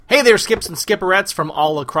Hey there, skips and skipperettes from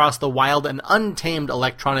all across the wild and untamed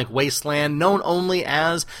electronic wasteland known only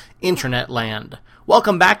as Internet Land.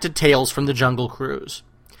 Welcome back to Tales from the Jungle Cruise.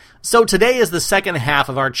 So today is the second half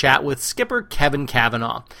of our chat with skipper Kevin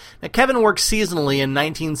Cavanaugh. Now, Kevin worked seasonally in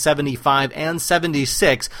 1975 and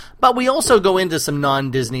 76, but we also go into some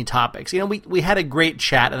non-Disney topics. We had a great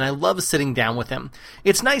chat, and I love sitting down with him.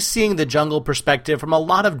 It's nice seeing the jungle perspective from a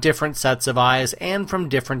lot of different sets of eyes and from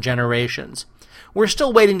different generations. We're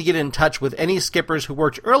still waiting to get in touch with any skippers who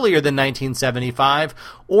worked earlier than 1975,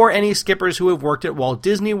 or any skippers who have worked at Walt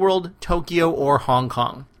Disney World, Tokyo, or Hong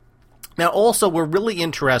Kong. Now, also, we're really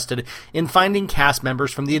interested in finding cast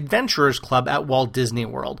members from the Adventurers Club at Walt Disney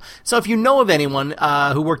World. So if you know of anyone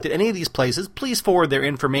who worked at any of these places, please forward their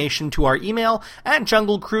information to our email at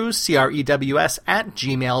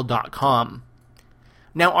junglecruise@gmail.com.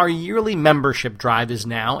 Now, our yearly membership drive is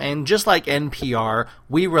now, and just like NPR,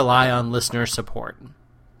 we rely on listener support.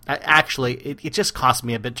 Actually, it just cost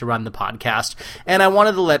me a bit to run the podcast, and I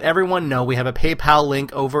wanted to let everyone know we have a PayPal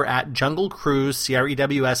link over at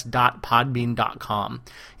junglecruise.podbean.com.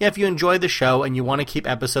 Yeah, if you enjoy the show and you want to keep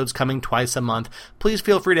episodes coming twice a month, please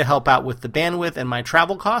feel free to help out with the bandwidth and my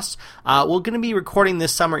travel costs. We're going to be recording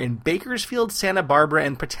this summer in Bakersfield, Santa Barbara,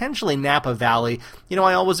 and potentially Napa Valley.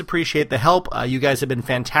 I always appreciate the help. You guys have been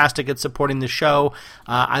fantastic at supporting the show.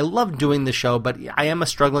 I love doing the show, but I am a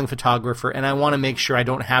struggling photographer, and I want to make sure I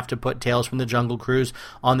don't have to put Tales from the Jungle Cruise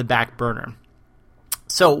on the back burner.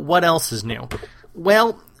 So, what else is new?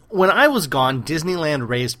 Well, when I was gone, Disneyland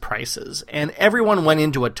raised prices, and everyone went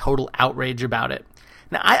into a total outrage about it.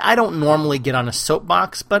 Now, I don't normally get on a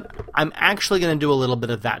soapbox, but I'm actually going to do a little bit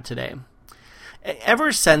of that today.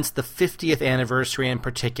 Ever since the 50th anniversary in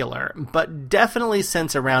particular, but definitely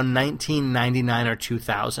since around 1999 or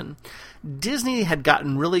 2000, Disney had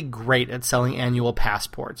gotten really great at selling annual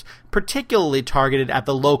passports, particularly targeted at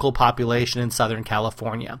the local population in Southern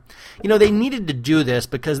California. They needed to do this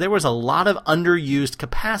because there was a lot of underused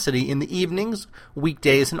capacity in the evenings,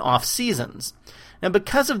 weekdays, and off-seasons. Now,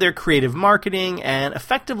 because of their creative marketing and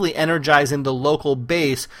effectively energizing the local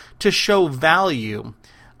base to show value,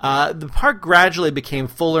 the park gradually became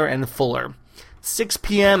fuller and fuller. 6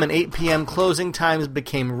 p.m. and 8 p.m. closing times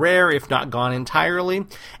became rare, if not gone entirely,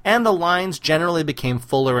 and the lines generally became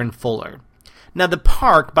fuller and fuller. Now, the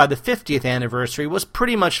park, by the 50th anniversary, was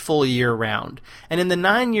pretty much full year-round, and in the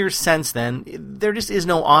 9 years since then, there just is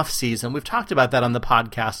no off-season. We've talked about that on the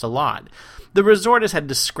podcast a lot. The resort has had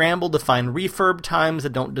to scramble to find refurb times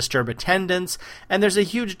that don't disturb attendance, and there's a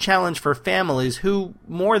huge challenge for families who,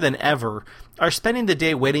 more than ever, are spending the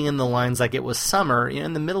day waiting in the lines like it was summer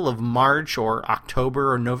in the middle of March or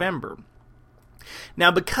October or November.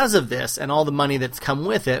 Now, because of this and all the money that's come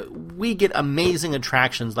with it, we get amazing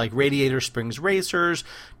attractions like Radiator Springs Racers,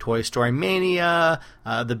 Toy Story Mania,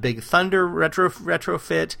 the Big Thunder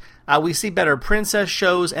retrofit. We see better princess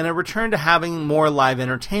shows and a return to having more live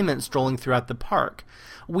entertainment strolling throughout the park.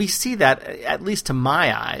 We see that, at least to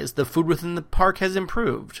my eyes, the food within the park has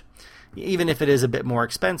improved, even if it is a bit more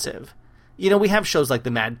expensive. We have shows like the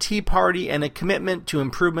Mad Tea Party and a commitment to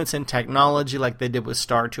improvements in technology like they did with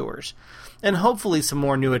Star Tours. And hopefully some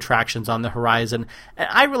more new attractions on the horizon. And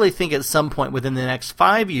I really think at some point within the next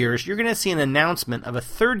 5 years, you're going to see an announcement of a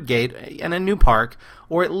third gate and a new park,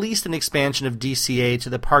 or at least an expansion of DCA to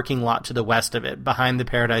the parking lot to the west of it, behind the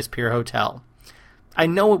Paradise Pier Hotel. I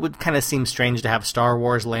know it would kind of seem strange to have Star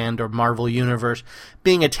Wars Land or Marvel Universe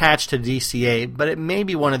being attached to DCA, but it may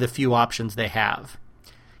be one of the few options they have.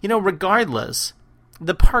 Regardless,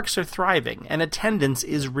 the parks are thriving, and attendance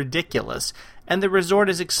is ridiculous, and the resort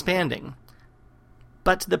is expanding.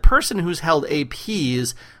 But to the person who's held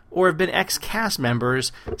APs or have been ex-cast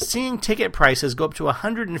members, seeing ticket prices go up to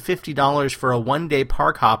 $150 for a one-day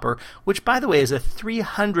park hopper, which, by the way, is a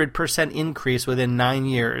 300% increase within 9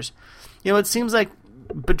 years, it seems like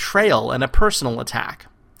betrayal and a personal attack.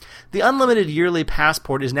 The unlimited yearly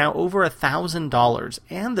passport is now over $1,000,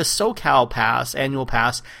 and the SoCal Pass annual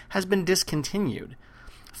pass has been discontinued.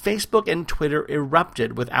 Facebook and Twitter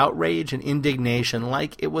erupted with outrage and indignation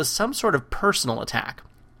like it was some sort of personal attack.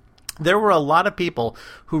 There were a lot of people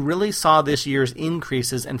who really saw this year's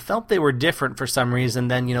increases and felt they were different for some reason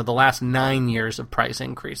than, the last 9 years of price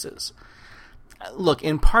increases. Look,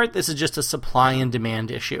 in part, this is just a supply and demand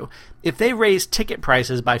issue. If they raise ticket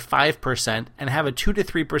prices by 5% and have a 2 to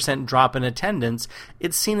 3% drop in attendance,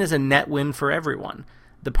 it's seen as a net win for everyone.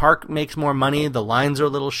 The park makes more money, the lines are a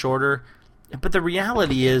little shorter. But the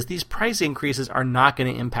reality is these price increases are not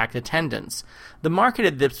going to impact attendance. The market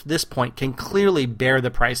at this point can clearly bear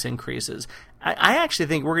the price increases. I actually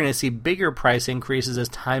think we're going to see bigger price increases as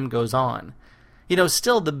time goes on.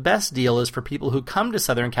 Still the best deal is for people who come to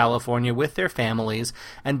Southern California with their families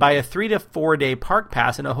and buy a 3 to 4 day park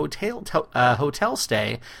pass in a hotel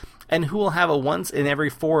stay, and who will have a once in every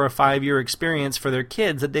 4 or 5 year experience for their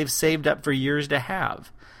kids that they've saved up for years to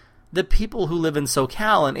have. The people who live in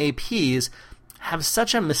SoCal and APs have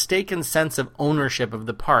such a mistaken sense of ownership of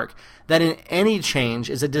the park that any change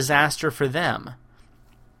is a disaster for them.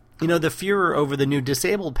 The furor over the new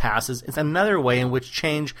disabled passes is another way in which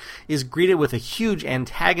change is greeted with a huge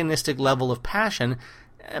antagonistic level of passion,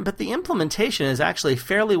 but the implementation is actually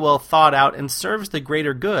fairly well thought out and serves the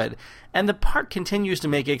greater good, and the park continues to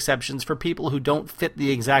make exceptions for people who don't fit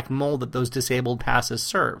the exact mold that those disabled passes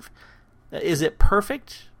serve. Is it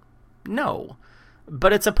perfect? No.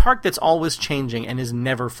 But it's a park that's always changing and is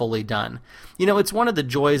never fully done. It's one of the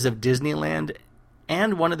joys of Disneyland,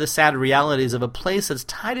 and one of the sad realities of a place that's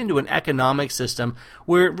tied into an economic system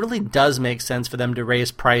where it really does make sense for them to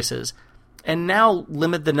raise prices, and now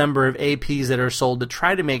limit the number of APs that are sold to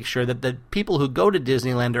try to make sure that the people who go to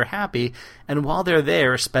Disneyland are happy, and while they're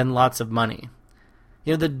there, spend lots of money.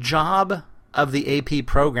 The job of the AP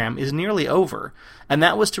program is nearly over, and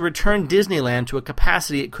that was to return Disneyland to a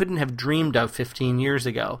capacity it couldn't have dreamed of 15 years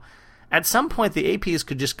ago. At some point, the APs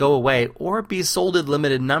could just go away, or be sold in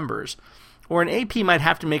limited numbers. Or an AP might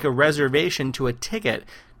have to make a reservation to a ticket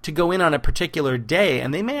to go in on a particular day,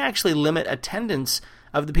 and they may actually limit attendance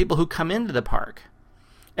of the people who come into the park.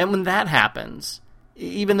 And when that happens,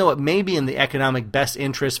 even though it may be in the economic best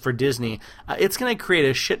interest for Disney, it's going to create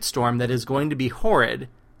a shitstorm that is going to be horrid,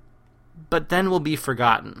 but then will be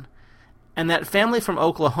forgotten. And that family from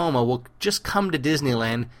Oklahoma will just come to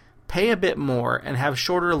Disneyland, pay a bit more, and have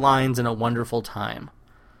shorter lines and a wonderful time.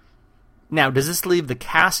 Now, does this leave the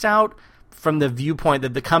cast out from the viewpoint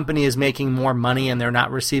that the company is making more money and they're not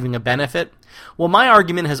receiving a benefit? Well, my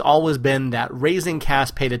argument has always been that raising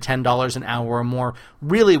cast pay to $10 an hour or more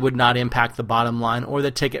really would not impact the bottom line or the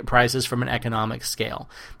ticket prices from an economic scale.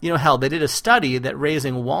 Hell, they did a study that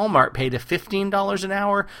raising Walmart pay to $15 an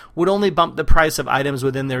hour would only bump the price of items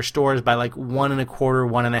within their stores by like 1.25%,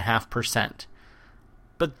 1.5%.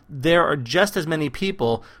 But there are just as many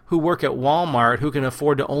people who work at Walmart who can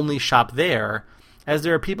afford to only shop there as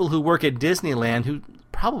there are people who work at Disneyland who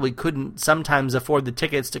probably couldn't sometimes afford the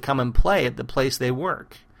tickets to come and play at the place they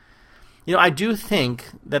work. I do think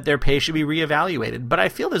that their pay should be reevaluated, but I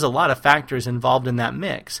feel there's a lot of factors involved in that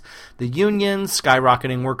mix. The unions,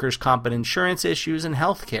 skyrocketing workers' comp and insurance issues, and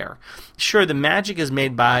healthcare. Sure, the magic is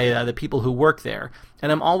made by the people who work there,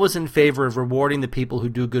 and I'm always in favor of rewarding the people who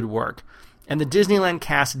do good work. And the Disneyland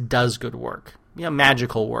cast does good work.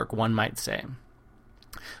 Magical work, one might say.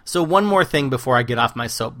 So one more thing before I get off my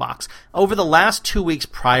soapbox. Over the last 2 weeks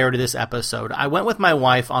prior to this episode, I went with my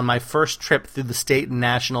wife on my first trip through the state and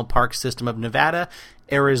national park system of Nevada,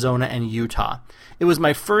 Arizona, and Utah. It was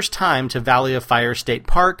my first time to Valley of Fire State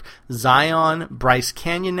Park, Zion, Bryce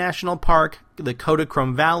Canyon National Park, the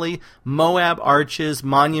Kodachrome Valley, Moab Arches,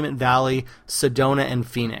 Monument Valley, Sedona, and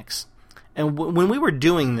Phoenix. And when we were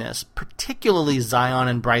doing this, particularly Zion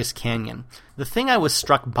and Bryce Canyon, the thing I was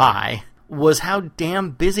struck by was how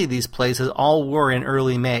damn busy these places all were in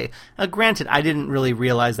early May. Now, granted, I didn't really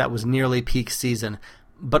realize that was nearly peak season,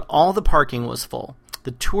 but all the parking was full.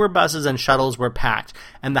 The tour buses and shuttles were packed,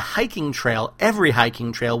 and the hiking trail, every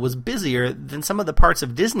hiking trail, was busier than some of the parts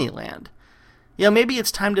of Disneyland. Maybe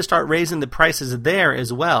it's time to start raising the prices there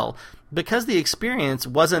as well, because the experience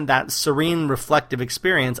wasn't that serene, reflective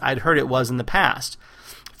experience I'd heard it was in the past.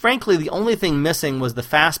 Frankly, the only thing missing was the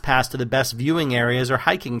fast pass to the best viewing areas or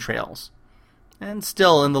hiking trails. And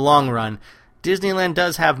still, in the long run, Disneyland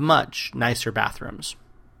does have much nicer bathrooms.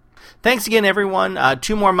 Thanks again, everyone.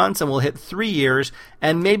 2 more months and we'll hit 3 years,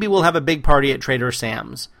 and maybe we'll have a big party at Trader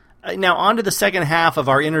Sam's. Now, on to the second half of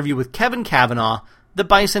our interview with Kevin Cavanaugh, the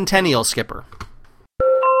Bicentennial Skipper.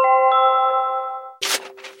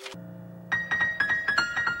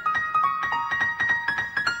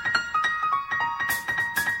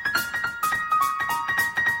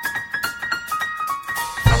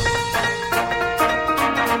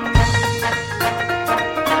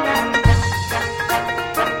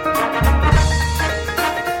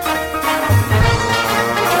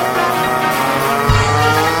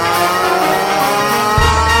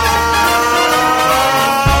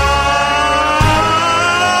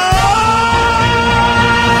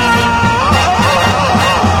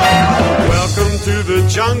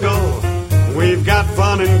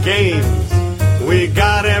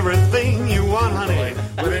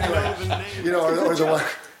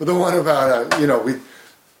 The one about,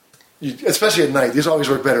 especially at night, these always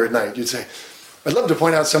work better at night. You'd say, I'd love to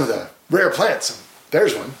point out some of the rare plants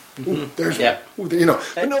there's one. Ooh, there's Yeah. one. Ooh,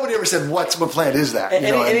 but nobody ever said what plant is that.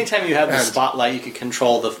 Anytime you have the spotlight, you can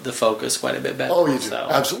control the focus quite a bit better. Oh, you do. So.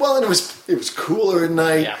 Absolutely. Well, and it was cooler at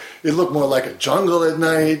night. Yeah. It looked more like a jungle at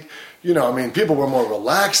night. People were more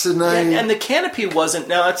relaxed at night. And the canopy wasn't.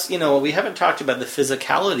 Now, it's we haven't talked about the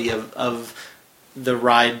physicality of the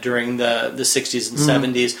ride during the 60s and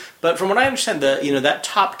 70s, but from what I understand, that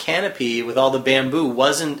top canopy with all the bamboo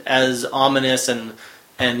wasn't as ominous and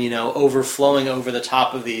overflowing over the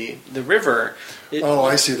top of the river.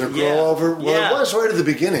 I see. The grow over. Well, it was right at the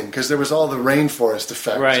beginning because there was all the rainforest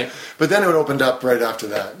effect. Right. But then it opened up right after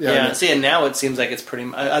that. Yeah. See, and now it seems like it's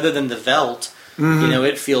pretty. Other than the veldt,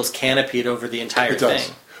 it feels canopied over the entire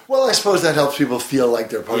thing. Well, I suppose that helps people feel like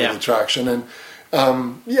they're part of the attraction. And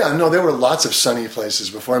there were lots of sunny places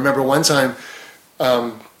before. I remember one time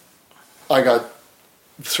I got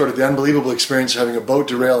sort of the unbelievable experience of having a boat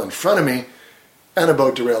derail in front of me and a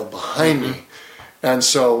boat derail behind me. And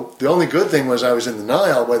so the only good thing was I was in the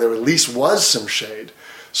Nile where there at least was some shade.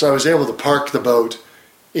 So I was able to park the boat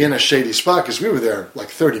in a shady spot because we were there like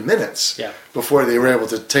 30 minutes before they were able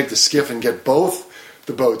to take the skiff and get both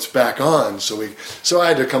the boats back on. So I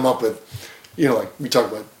had to come up with, like we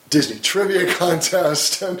talked about Disney trivia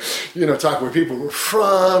contest and, talk where people were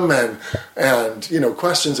from and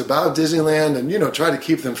questions about Disneyland and, try to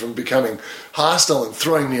keep them from becoming hostile and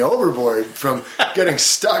throwing me overboard from getting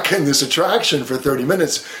stuck in this attraction for 30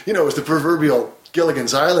 minutes. It was the proverbial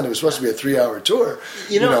Gilligan's Island. It was supposed to be a 3-hour tour.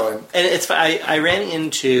 And it's I ran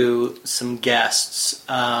into some guests.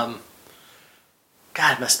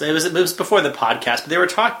 It was before the podcast, but they were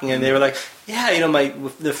talking and they were like,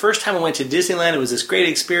 the first time I went to Disneyland, it was this great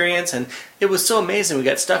experience and it was so amazing. We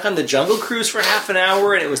got stuck on the Jungle Cruise for half an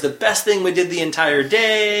hour and it was the best thing we did the entire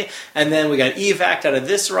day. And then we got evac'd out of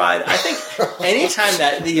this ride. I think anytime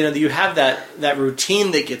that, you have that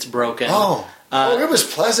routine that gets broken. It was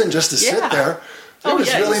pleasant just to sit there. It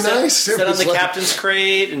was really nice. Sit on the captain's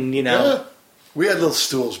crate and, Yeah. We had little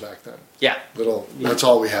stools back then. Yeah. That's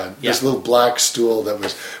all we had. Yeah. This little black stool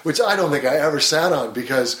which I don't think I ever sat on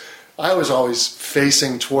because I was always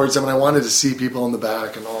facing towards them and I wanted to see people in the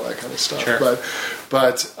back and all that kind of stuff. Sure.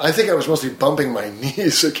 But I think I was mostly bumping my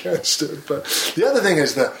knees against it. But the other thing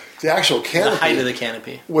is the actual canopy. The height of the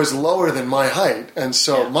canopy was lower than my height. And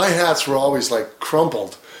so my hats were always like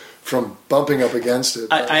crumpled from bumping up against it.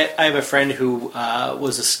 I have a friend who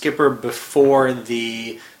was a skipper before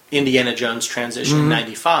the Indiana Jones transition in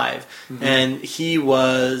 '95, and he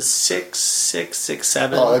was 6'6", 6'7".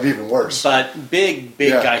 Oh, that'd be even worse. But big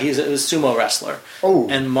guy. He was a sumo wrestler. Oh.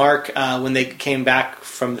 And Mark, when they came back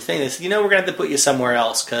from the thing, they said, we're going to have to put you somewhere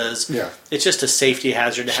else because it's just a safety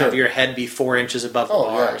hazard to have your head be 4 inches above the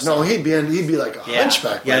bar. Yeah. No, he'd be like a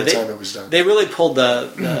hunchback by the time it was done. They really pulled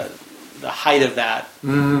the height of that.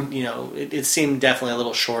 It seemed definitely a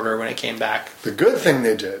little shorter when it came back. The good thing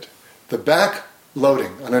they did, the back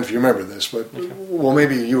loading. I don't know if you remember this, but well,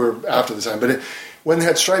 maybe you were after the time. But when they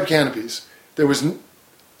had striped canopies, there was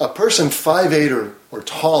a person 5'8" or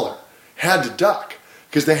taller had to duck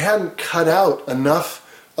because they hadn't cut out enough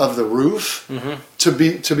of the roof to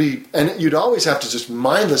be. And you'd always have to just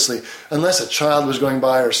mindlessly, unless a child was going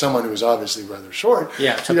by or someone who was obviously rather short.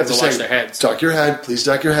 Yeah, you'd have to watch say, their heads. "Duck your head, please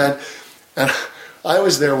duck your head." And I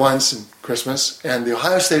was there once in Christmas, and the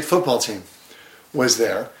Ohio State football team was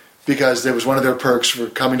there. Because there was one of their perks for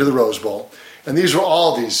coming to the Rose Bowl. And these were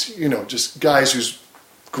all these, just guys whose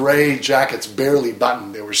gray jackets barely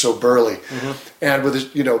buttoned. They were so burly. And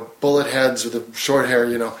with, bullet heads with the short hair,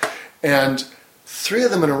 And 3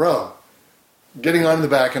 of them in a row getting on in the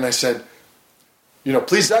back. And I said,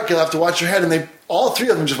 please duck, you'll have to watch your head. And all 3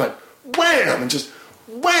 of them just went wham and just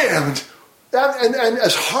wham. And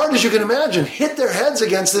as hard as you can imagine, hit their heads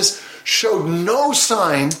against this, showed no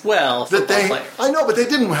sign that they... players. I know, but they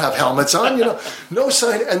didn't have helmets on, no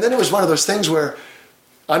sign. And then it was one of those things where,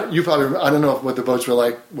 I don't know what the boats were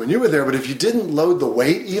like when you were there, but if you didn't load the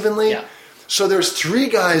weight evenly, so there's 3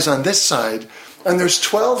 guys on this side, and there's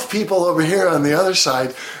 12 people over here on the other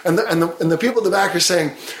side, and the people at the back are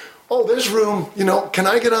saying, oh, there's room, can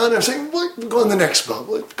I get on? And I'm saying, well, go on the next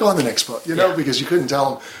boat, because you couldn't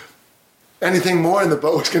tell them anything more and the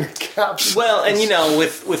boat was going to capsize. Well, and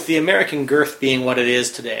with the American girth being what it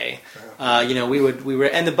is today, we were,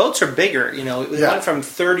 and the boats are bigger. We went from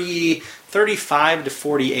 35 to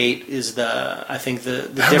 48 is I think the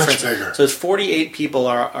difference. Much bigger. So it's 48 people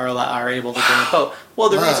are able to bring a boat. Well,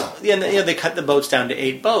 the reason, they cut the boats down to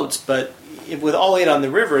 8 boats, but with all 8 on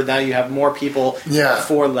the river, now you have more people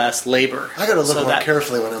for less labor. I got to look more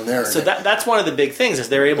carefully when I'm there. So that's one of the big things is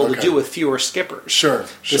they're able to do with fewer skippers. Sure.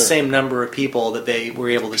 The same number of people that they were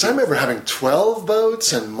able to do. Because I remember having 12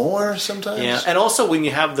 boats and more sometimes. Yeah, and also when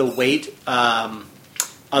you have the weight on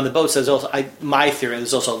the boats, there's also my theory.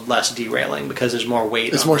 There's also less derailing because there's more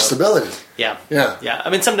weight. It's more stability. Yeah. Yeah. I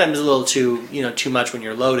mean, sometimes it's a little too much when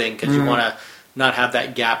you're loading because you want to not have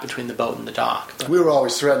that gap between the boat and the dock. But we were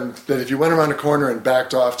always threatened that if you went around a corner and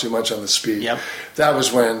backed off too much on the speed, that was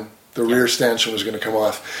when the rear stanchion was going to come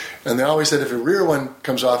off. And they always said if the rear one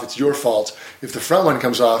comes off, it's your fault. If the front one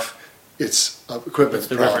comes off, it's equipment. It's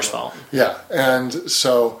the river's fault. Yeah, and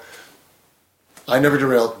so I never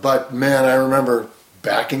derailed. But man, I remember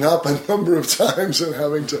backing up a number of times and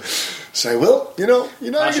having to say, well, you're not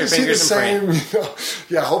going to see the same,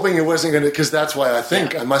 hoping it wasn't going to, because that's why I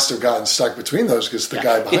think I must have gotten stuck between those because the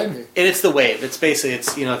guy behind me. And it's the wave. It's basically,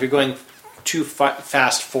 if you're going too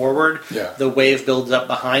fast forward, the wave builds up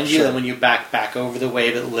behind you, and when you back over the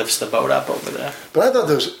wave, it lifts the boat up over there. But I thought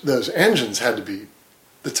those engines had to be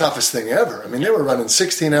the toughest thing ever. I mean, they were running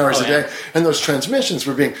 16 hours a day, and those transmissions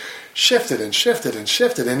were being shifted and shifted and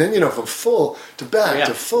shifted, and then from full to back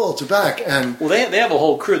to full to back. And they have a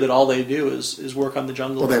whole crew that all they do is work on the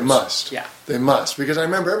jungle. Well, boats. they must. Yeah, they must, because I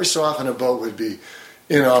remember every so often a boat would be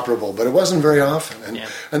inoperable, but it wasn't very often.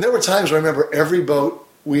 And there were times where I remember every boat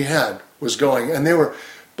we had was going, and they were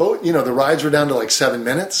the rides were down to like 7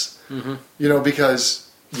 minutes. Because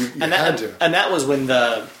you had to. And that was when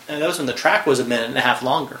the track was a minute and a half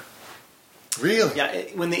longer. Really? Yeah,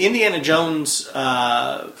 when the Indiana Jones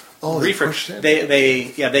reefer,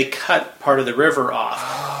 they cut part of the river off.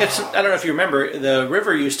 I don't know if you remember, the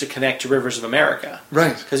river used to connect to Rivers of America,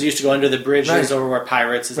 right? Because it used to go under the bridges over where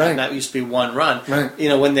Pirates is, and that used to be one run. Right.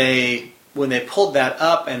 When they pulled that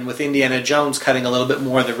up, and with Indiana Jones cutting a little bit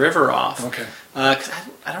more of the river off. Okay. Because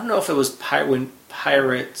I don't know if it was when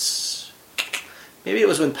Pirates. Maybe it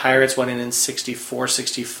was when Pirates went in 64,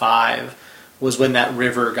 65. Was when that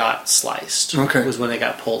river got sliced. Okay. Was when they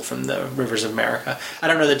got pulled from the Rivers of America. I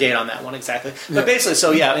don't know the date on that one exactly. But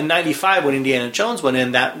basically, in 95 when Indiana Jones went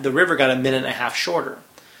in, the river got a minute and a half shorter.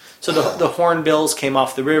 So the hornbills came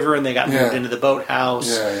off the river and they got moved into the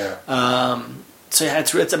boathouse.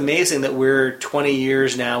 It's amazing that we're 20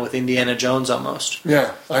 years now with Indiana Jones almost.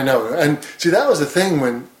 Yeah, I know. And see, that was the thing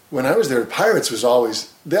when I was there, Pirates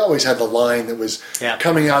they always had the line that was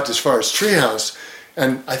coming out as far as Treehouse.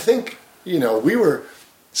 And I think, we were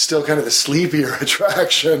still kind of the sleepier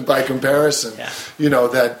attraction by comparison. Yeah.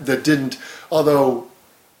 That didn't. Although,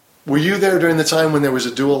 were you there during the time when there was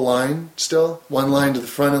a dual line still? One line to the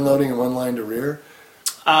front and loading and one line to rear?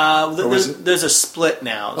 There's a split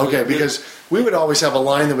now. Okay, because we would always have a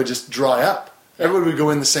line that would just dry up. Everyone would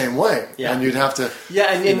go in the same way, and you'd have to.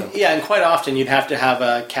 And quite often you'd have to have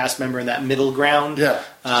a cast member in that middle ground.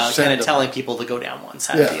 Kind of telling people to go down one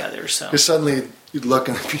side or the other. So because suddenly you'd look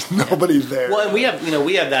and nobody's there. Well, and we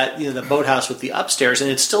have that the boathouse with the upstairs, and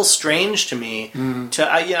it's still strange to me.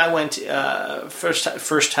 I went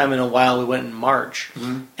first time in a while. We went in March,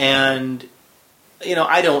 and.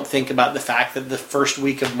 I don't think about the fact that the first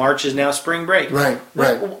week of March is now spring break. Right.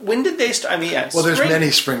 When did they start? I mean, well, there's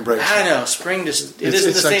many spring breaks. I know. Spring just it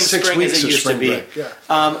isn't the same spring as it used to be.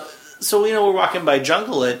 So we're walking by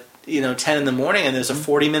Jungle at 10 in the morning, and there's a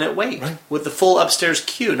 40-minute wait with the full upstairs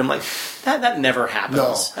queue. And I'm like, that never happens.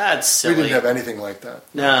 No, that's silly. We didn't have anything like that.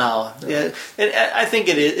 No. Yeah. I think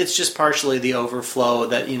it is. It's just partially the overflow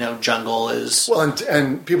that Jungle is. Well,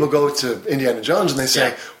 and people go to Indiana Jones and they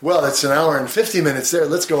say, well, it's an hour and 50 minutes there.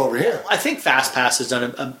 Let's go over here. I think FastPass has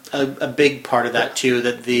done a big part of that too.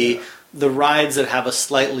 That the rides that have a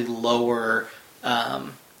slightly lower.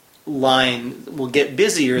 Line will get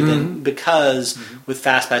busier than because with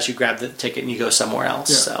FastPass you grab the ticket and you go somewhere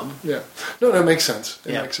else. No, that makes sense.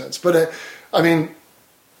 It makes sense. But I mean,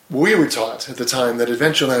 we were taught at the time that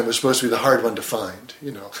Adventureland was supposed to be the hard one to find.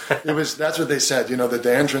 That's what they said. That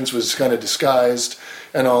the entrance was kind of disguised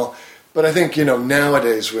and all. But I think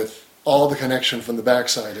nowadays with all the connection from the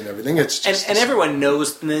backside and everything, it's just and everyone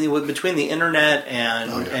knows between the internet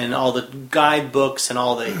and all the guidebooks and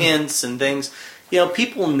all the hints and things.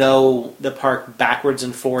 People know the park backwards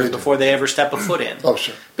and forwards before they ever step a foot in. Oh,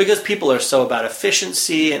 sure. Because people are so about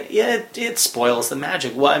efficiency, and it spoils the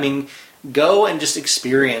magic. Well, I mean, go and just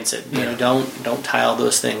experience it. Don't tie all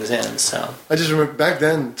those things in. So I just remember back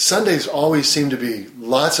then, Sundays always seemed to be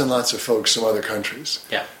lots and lots of folks from other countries.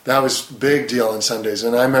 Yeah, that was a big deal on Sundays.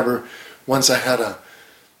 And I remember once I had a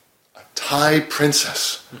Thai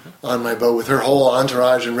princess on my boat with her whole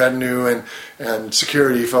entourage and retinue and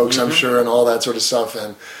security folks, I'm sure, and all that sort of stuff.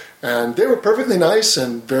 And they were perfectly nice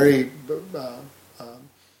and very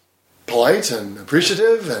polite and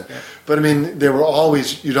appreciative. But I mean,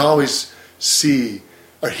 you'd always see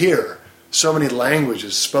or hear so many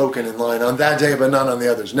languages spoken in line on that day, but not on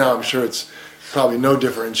the others. Now I'm sure it's probably no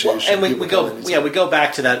differentiation. Well, and we go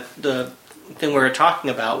back to the thing we were talking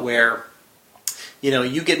about where,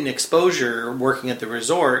 you get an exposure working at the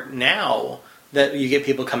resort now that you get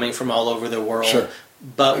people coming from all over the world. Sure.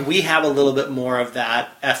 But we have a little bit more of that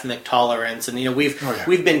ethnic tolerance, and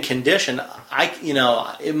we've been conditioned.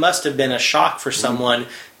 It must have been a shock for someone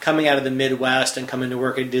coming out of the Midwest and coming to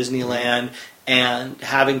work at Disneyland and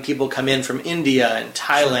having people come in from India and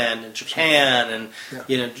Thailand and Japan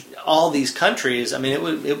and all these countries. I mean,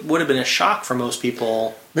 it would have been a shock for most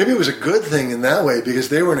people. Maybe it was a good thing in that way because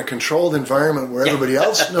they were in a controlled environment where everybody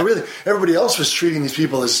else everybody else was treating these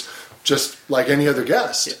people as just like any other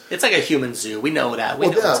guest. It's like a human zoo. We know that.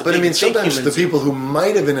 But I mean, sometimes the people who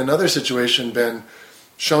might have in another situation been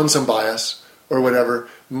shown some bias or whatever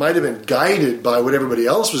might have been guided by what everybody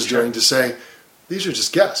else was doing to say, these are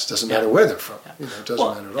just guests. Doesn't matter where they're from. It doesn't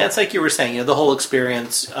matter at all. It's like you were saying, the whole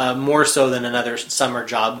experience, more so than another summer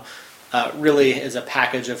job, really is a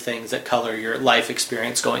package of things that color your life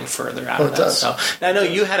experience going further out of that. Does. So I know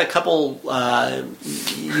you had a couple.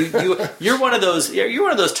 You're one of those. You're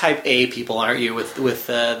one of those type A people, aren't you? With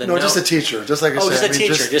the just a teacher. Just like I said,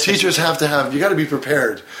 teachers have to have. You got to be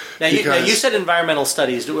prepared. Now you said environmental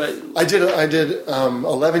studies. I did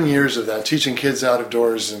 11 years of that, teaching kids out of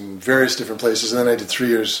doors in various different places, and then I did 3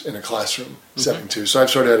 years in a classroom, 7-2. So I've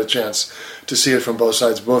sort of had a chance to see it from both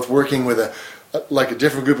sides, both working with a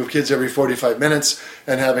different group of kids every 45 minutes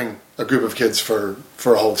and having a group of kids for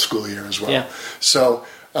a whole school year as well. Yeah. So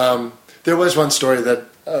there was one story or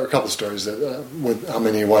a couple of stories that, how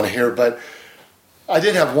many you want to hear, but I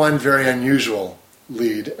did have one very unusual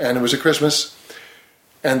lead, and it was at Christmas,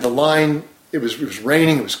 and the line, it was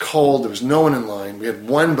raining, it was cold, there was no one in line, we had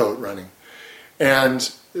one boat running,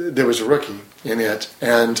 and there was a rookie in it,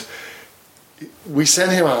 and we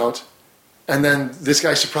sent him out. And then this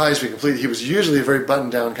guy surprised me completely. He was usually a very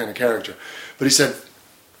buttoned-down kind of character. But he said,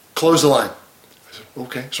 close the line. I said,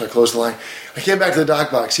 okay. So I closed the line. I came back to the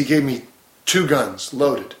dock box. He gave me 2 guns,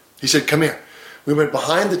 loaded. He said, come here. We went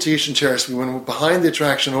behind the Tahitian Terrace. We went behind the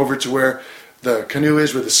attraction over to where the canoe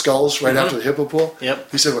is with the skulls right after the hippo pool.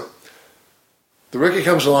 Yep. He said, well, the rookie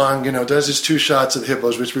comes along, does his 2 shots of the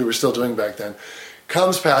hippos, which we were still doing back then,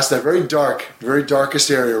 comes past that very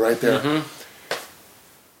darkest area right there. Mm-hmm.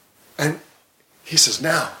 And he says,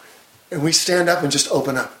 now. And we stand up and just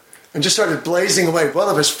open up. And just started blazing away.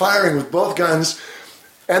 Both of us firing with both guns.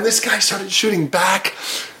 And this guy started shooting back.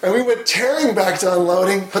 And we went tearing back to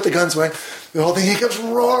unloading, put the guns away. The whole thing, he comes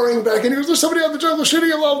roaring back. And he goes, there's somebody on the jungle shooting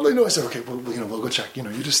him. I said, okay, we'll go check. You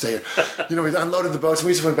just stay here. We unloaded the boats. And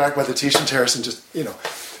we just went back by the Tahitian Terrace and just,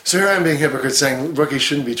 So here I am being hypocrite saying rookies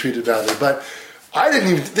shouldn't be treated badly. But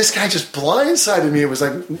this guy just blindsided me. It was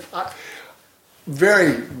like...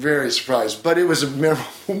 very, very surprised. But it was a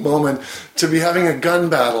memorable moment to be having a gun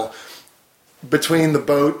battle between the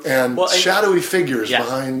boat and shadowy figures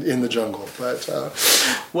behind in the jungle. But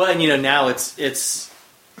now it's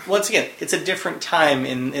once again, it's a different time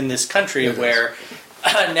in this country where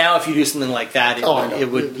now if you do something like that, it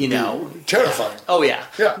would terrifying. Oh yeah.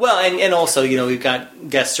 Yeah. Well, and also we've got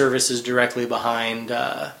guest services directly behind.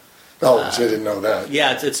 So I didn't know that.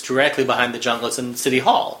 Yeah, it's directly behind the jungle. It's in City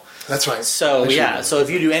Hall. That's right. So so if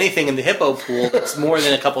you do anything in the hippo pool that's more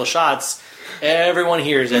than a couple of shots, everyone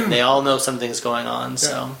hears it and they all know something's going on.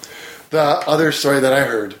 So the other story that I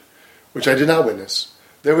heard, which I did not witness,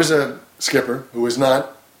 there was a skipper who was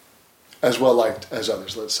not as well liked as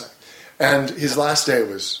others, let's say, and his last day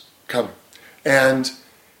was coming, and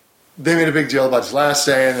they made a big deal about his last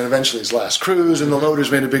day, and then eventually his last cruise, and the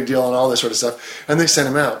loaders made a big deal and all this sort of stuff, and they sent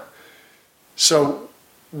him out. So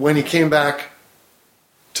when he came back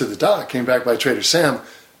to the dock, came back by Trader Sam,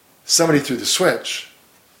 somebody threw the switch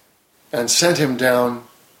and sent him down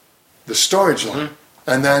the storage line,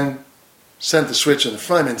 and then sent the switch in the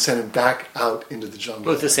front and sent him back out into the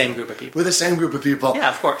jungle. With the same group of people. With the same group of people. Yeah,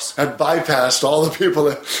 of course. Had bypassed all the people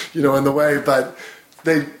that, in the way, but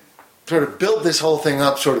they sort of built this whole thing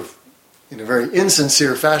up sort of in a very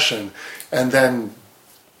insincere fashion, and then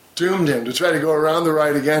doomed him to try to go around the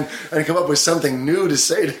ride again and come up with something new to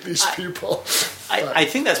say to these people. I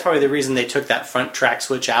think that's probably the reason they took that front track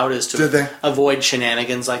switch out, is to avoid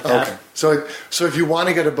shenanigans like that. Okay. So if you want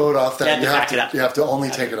to get a boat off that, you have to only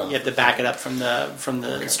take it off. You have to back it up from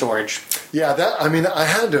the storage. Yeah, I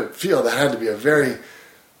had to feel that had to be a very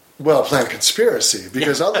well-planned conspiracy,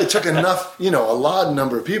 because they took enough, a large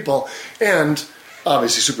number of people, and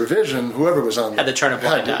obviously supervision, whoever was on had to turn a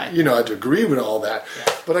blind eye. Had to agree with all that.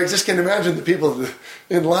 Yeah. But I just can't imagine the people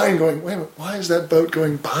in line going, wait a minute, why is that boat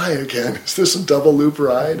going by again? Is this a double loop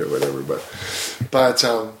ride or whatever? But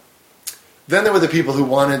then there were the people who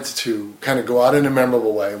wanted to kind of go out in a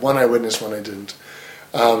memorable way. One I witnessed, one I didn't.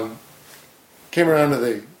 Came around to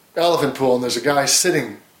the elephant pool, and there's a guy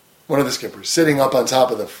one of the skippers, sitting up on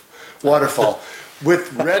top of the waterfall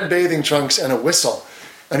with red bathing trunks and a whistle.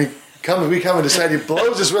 And we come and decide, he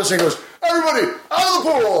blows his whistle and goes, everybody, out of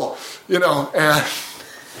the pool!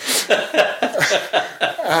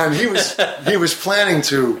 And he was planning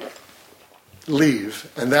to leave,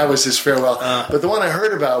 and that was his farewell. But the one I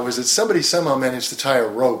heard about was that somebody somehow managed to tie a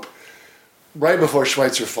rope right before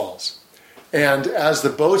Schweitzer Falls. And as the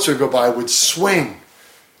boats would go by, would swing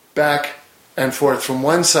back and forth from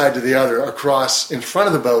one side to the other across in front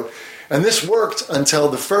of the boat. And this worked until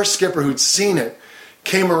the first skipper who'd seen it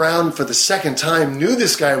came around for the second time, knew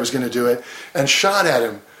this guy was going to do it, and shot at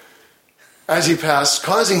him as he passed,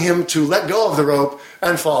 causing him to let go of the rope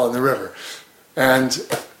and fall in the river. And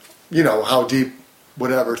you know how deep,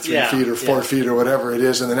 whatever, 3 feet or 4 feet or whatever it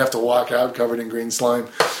is, and then have to walk out covered in green slime.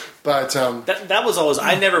 But that was always,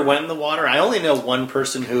 I never went in the water. I only know one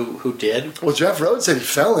person who did. Well, Jeff Rhodes said he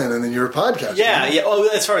fell in, and then you were podcasting. Yeah. Oh,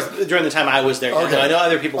 as far as during the time I was there, okay. I know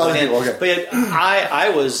other people went in. Okay. But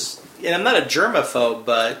I was, and I'm not a germaphobe,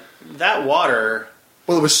 but that water.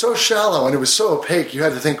 Well, it was so shallow and it was so opaque. You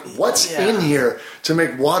had to think, what's in here to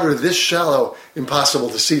make water this shallow impossible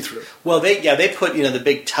to see through? Well, they put the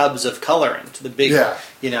big tubs of colorant, the big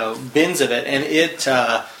bins of it, and it.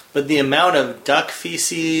 But the amount of duck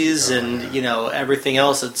feces and everything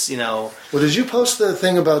else, it's Well, did you post the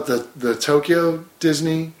thing about the Tokyo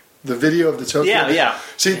Disney, the video of the Tokyo? Yeah.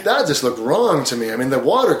 See, that just looked wrong to me. I mean, the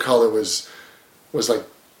watercolor was like,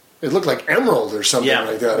 it looked like emerald or something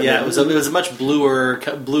like that. It was a much bluer,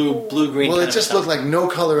 blue-green. Well, it just looked like no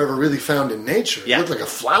color ever really found in nature. It looked like a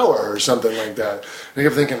flower or something like that. And I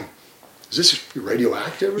kept thinking, is this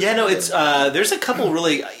radioactive? Yeah, no, it's there's a couple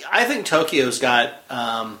really. I think Tokyo's got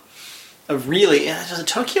a really. Was it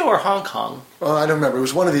Tokyo or Hong Kong? Oh, I don't remember. It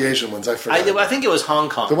was one of the Asian ones. I forgot. I think it was Hong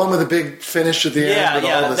Kong. The one with the big finish at the end.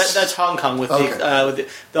 That's Hong Kong. With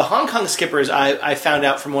the Hong Kong skippers, I found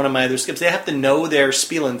out from one of my other skips, they have to know their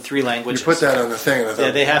spiel in 3 languages. You put that on the thing. And I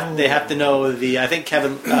thought, they have to know the. I think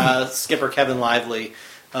skipper Kevin Lively.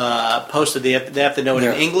 Posted they have to know it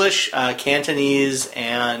in English, Cantonese,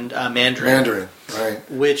 and Mandarin. Mandarin, right?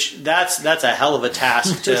 Which that's a hell of a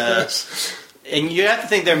task to, and you have to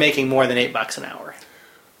think they're making more than $8 an hour.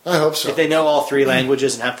 I hope so. If they know all 3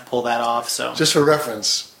 languages and have to pull that off, so just for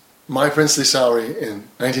reference, my princely salary in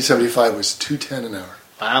 1975 was $2.10 an hour.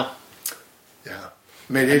 Wow. Yeah,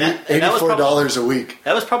 made $84 a week.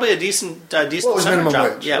 That was probably a decent. Well, it was minimum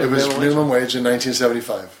job. wage. Yeah, it was minimum wage in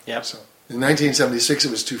 1975. Yep. So. In 1976,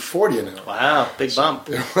 it was $2.40 an hour. Wow, big bump.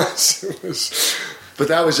 It was. But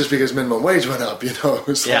that was just because minimum wage went up. It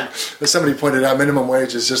was like, as somebody pointed out, minimum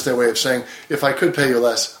wage is just their way of saying, if I could pay you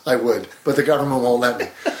less, I would. But the government won't let me.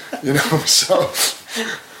 So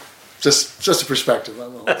just a perspective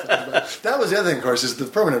on the whole thing. But that was the other thing, of course, is the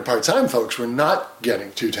permanent part-time folks were not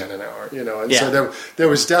getting $2.10 an hour. And so there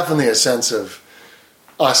was definitely a sense of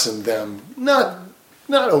us and them, not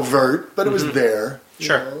overt, but it was there.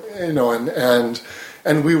 Sure.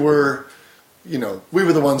 And we were, we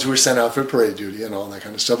were the ones who were sent out for parade duty and all that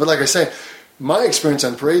kind of stuff. But like I say, my experience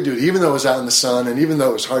on parade duty, even though it was out in the sun and even though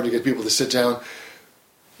it was hard to get people to sit down,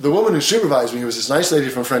 the woman who supervised me was this nice lady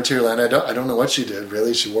from Frontierland. I don't know what she did,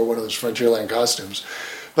 really. She wore one of those Frontierland costumes.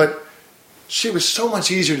 But she was so much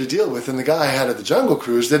easier to deal with than the guy I had at the Jungle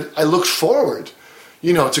Cruise that I looked forward,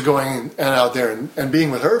 to going and out there and being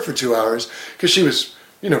with her for 2 hours because she was...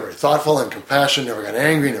 very thoughtful and compassionate, never got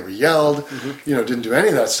angry, never yelled, didn't do any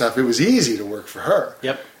of that stuff. It was easy to work for her.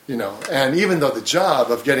 Yep. And even though the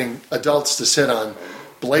job of getting adults to sit on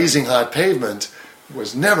blazing hot pavement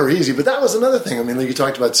was never easy, but that was another thing. I mean, like you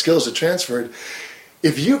talked about skills that transferred.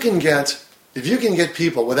 If you can get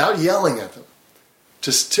people without yelling at them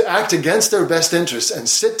to act against their best interests and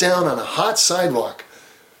sit down on a hot sidewalk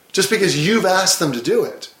just because you've asked them to do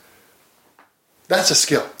it, that's a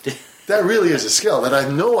skill. That really is a skill that I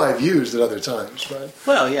know I've used at other times. But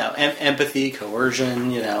well, empathy,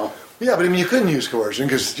 coercion, Yeah, but I mean, you couldn't use coercion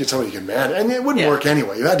because somebody get mad, and it wouldn't work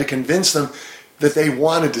anyway. You had to convince them that they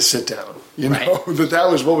wanted to sit down. That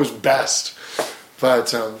was what was best.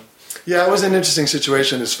 But it was an interesting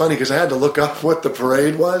situation. It's funny because I had to look up what the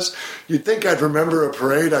parade was. You'd think I'd remember a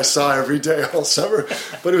parade I saw every day all summer,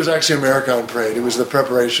 but it was actually American Parade. It was the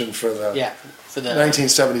preparation for the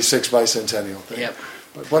 1976 bicentennial thing. Yep.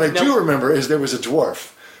 But what I do remember is there was a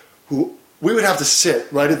dwarf who we would have to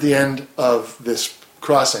sit right at the end of this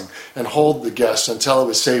crossing and hold the guests until it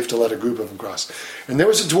was safe to let a group of them cross. And there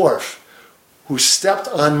was a dwarf who stepped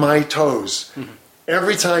on my toes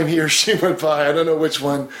every time he or she went by. I don't know which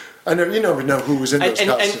one. You never know who was in those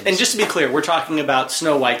costumes. And just to be clear, we're talking about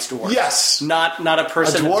Snow White's dwarf. Yes. Not a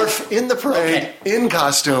person. A dwarf in the parade, in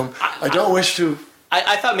costume. I don't wish to...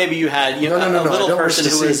 I thought maybe you had a little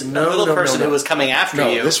person who was coming after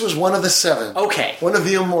you. No, this was one of the 7. Okay. One of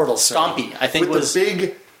the immortal 7. Stompy, I think, with was...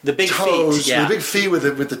 the big toes, feet, yeah. The big feet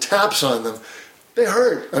with the taps on them. They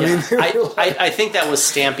hurt. I think that was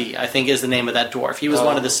Stampy, I think is the name of that dwarf. He was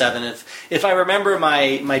one of the 7. If I remember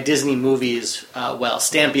my Disney movies well,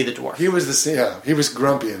 Stampy the dwarf. He was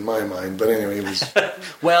grumpy in my mind, but anyway, he was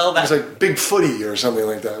well, he was like Big Footy or something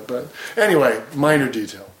like that. But anyway, minor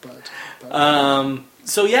detail.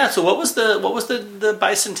 So what was the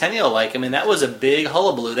bicentennial like? I mean, that was a big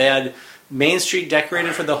hullabaloo. They had Main Street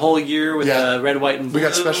decorated for the whole year with red, white, and blue. We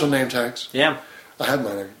got special name tags. Yeah. I had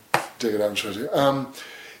mine. I dig it out and show it to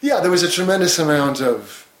you. There was a tremendous amount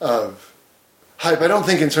of hype. I don't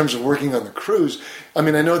think in terms of working on the cruise. I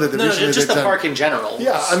mean, I know that recently just the park in general.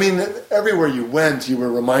 Yeah, I mean, everywhere you went, you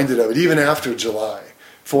were reminded of it, even after July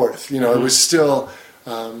 4th. It was still,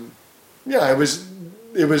 it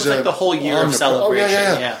was like the whole year of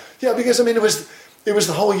celebration. Yeah, because I mean, it was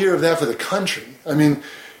the whole year of that for the country. I mean,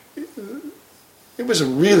 it was a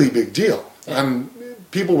really big deal. Yeah.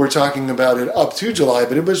 People were talking about it up to July,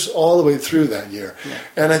 but it was all the way through that year. Yeah.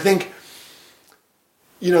 And I think,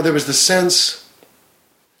 there was the sense,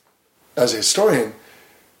 as a historian,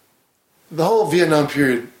 the whole Vietnam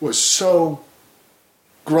period was so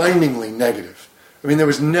grindingly negative. I mean, there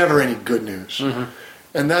was never any good news. Mm-hmm.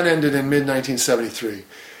 And that ended in mid-1973.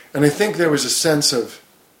 And I think there was a sense of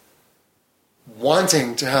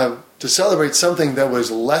wanting to celebrate something that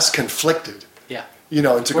was less conflicted. Yeah.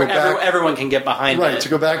 And to where go back... everyone can get behind it. Right, to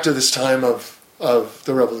go back to this time of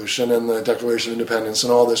the Revolution and the Declaration of Independence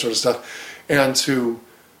and all this sort of stuff. And to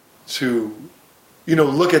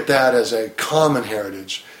look at that as a common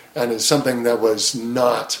heritage and as something that was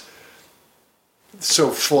not so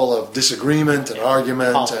full of disagreement and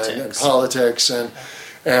argument and politics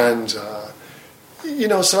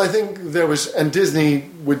so I think there was, and Disney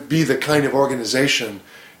would be the kind of organization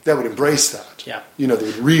that would embrace that. Yeah. They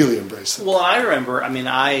would really embrace that. Well, I remember,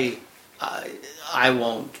 I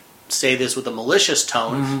won't say this with a malicious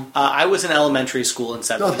tone. Mm-hmm. I was in elementary school in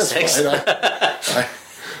 76. No, that's fine.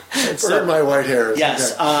 I've earned my white hair.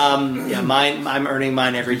 Yes. Okay. I'm earning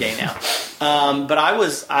mine every day now. But I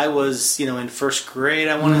was, in first grade,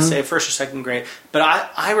 I want to say, first or second grade. But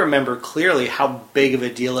I remember clearly how big of a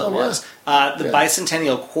deal it was. The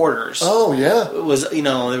bicentennial quarters. Oh, yeah. It was,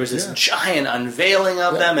 there was this giant unveiling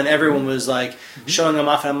of them, and everyone was, showing them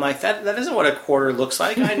off. And I'm like, that isn't what a quarter looks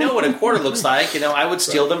like. I know what a quarter looks like. I would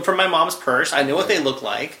steal them from my mom's purse. I knew what they looked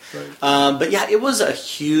like. Right. But, yeah, it was a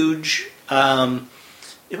huge...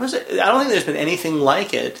 I don't think there's been anything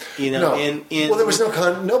like it, No. Well, there was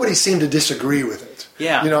nobody seemed to disagree with it.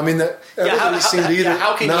 Yeah. Everybody seemed to either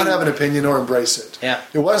not have an opinion or embrace it. Yeah.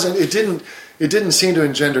 It didn't seem to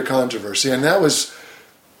engender controversy, and that was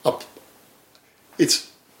it's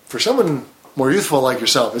for someone more youthful like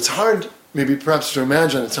yourself, it's hard maybe perhaps to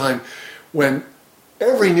imagine a time when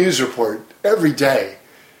every news report every day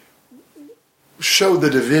showed the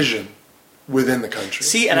division within the country.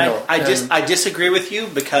 See, and I disagree with you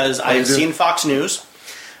because I've seen Fox News.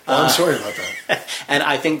 Well, I'm sorry about that. And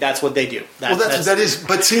I think that's what they do. That is.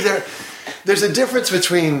 But see, there's a difference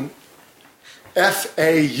between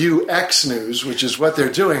FAUX News, which is what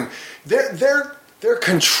they're doing. They're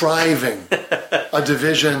contriving a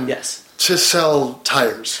division to sell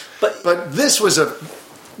tires. But this was a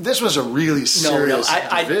really serious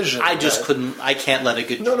division. I can't let a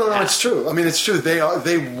good No, it's true. I mean, it's true.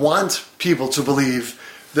 They want people to believe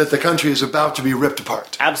that the country is about to be ripped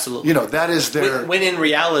apart. Absolutely. That is their... When in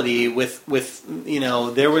reality, with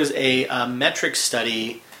there was a metric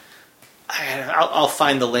study... I'll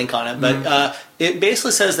find the link on it, but it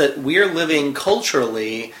basically says that we're living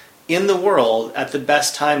culturally in the world at the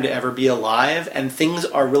best time to ever be alive, and things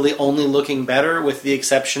are really only looking better with the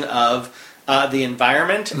exception of the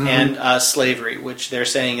environment and slavery, which they're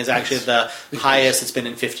saying is actually the highest it's been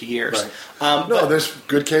in 50 years. Right. There's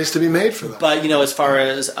good case to be made for that. But, as far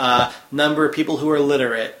as number of people who are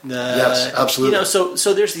literate. Yes, absolutely.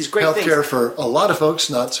 So there's these great things. Healthcare for a lot of folks,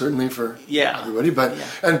 not certainly for everybody, but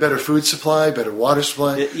and better food supply, better water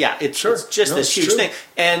supply. It's just this huge thing.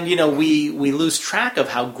 And, we lose track of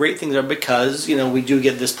how great things are because, we do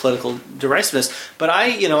get this political derisiveness. But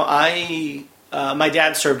my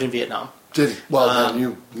dad served in Vietnam. Did he? Well, then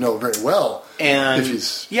you know very well. And if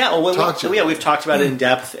he's we've talked about it in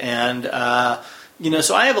depth, and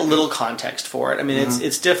so I have a little context for it. I mean,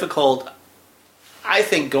 it's difficult. I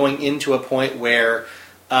think going into a point where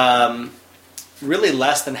really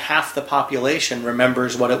less than half the population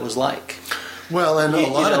remembers what it was like. Well, and a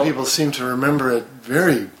lot of people seem to remember it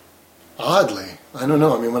very oddly. I don't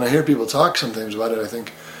know. I mean, when I hear people talk sometimes about it, I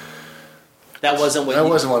think that wasn't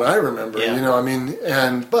what I remember.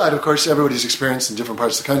 Yeah. But of course, everybody's experienced in different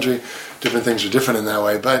parts of the country. Different things are different in that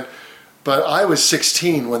way. But I was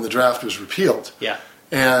 16 when the draft was repealed. Yeah.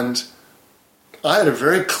 And I had a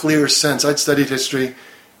very clear sense. I'd studied history,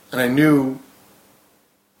 and I knew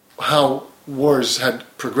how wars had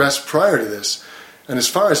progressed prior to this. And as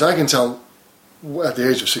far as I can tell, at the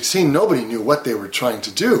age of 16, nobody knew what they were trying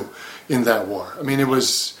to do in that war. I mean,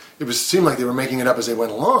 it seemed like they were making it up as they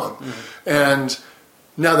went along. Mm-hmm. And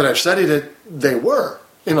now that I've studied it, they were,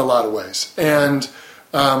 in a lot of ways. And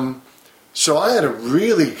so I had a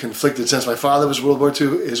really conflicted sense. My father was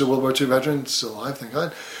is a World War II veteran, still alive, thank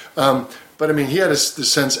God. But I mean, he had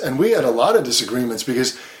this sense, and we had a lot of disagreements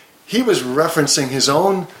because he was referencing his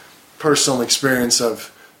own personal experience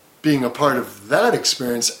of being a part of that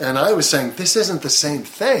experience, and I was saying, this isn't the same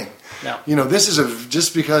thing. No. This is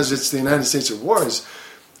just because it's the United States at war,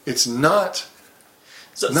 it's not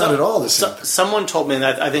at all the same thing. Someone told me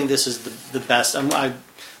that I think this is the best. I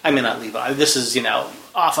may not leave. This is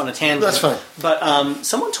off on a tangent. That's fine. But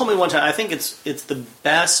someone told me one time. I think it's the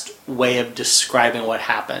best way of describing what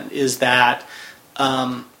happened is that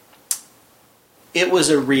it was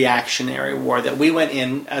a reactionary war, that we went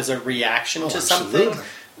in as a reaction to something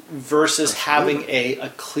versus having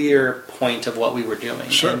a clear point of what we were doing.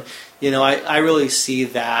 Sure. And, I really see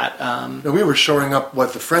that. We were shoring up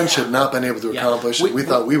what the French had not been able to accomplish. We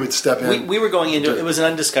thought we would step in. We were going into it was an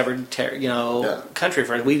undiscovered country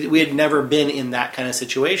for us. We had never been in that kind of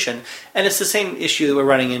situation. And it's the same issue that we're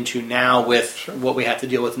running into now with what we have to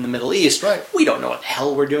deal with in the Middle East. Right. We don't know what the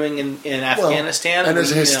hell we're doing in Afghanistan. And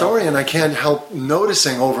as a historian, I can't help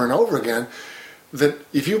noticing over and over again that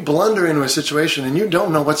if you blunder into a situation and you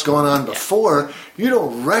don't know what's going on before, you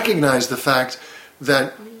don't recognize the fact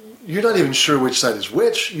that you're not even sure which side is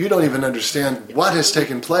which. You don't even understand what has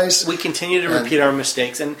taken place. We continue to repeat our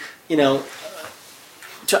mistakes. And,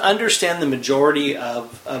 to understand the majority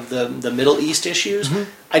of the Middle East issues,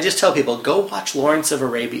 I just tell people, go watch Lawrence of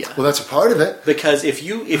Arabia. Well, that's a part of it. Because if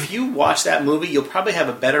you watch that movie, you'll probably have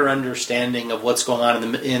a better understanding of what's going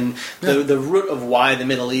on in the root of why the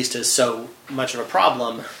Middle East is so much of a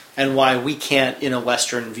problem. And why we can't, in a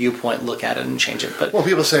Western viewpoint, look at it and change it. But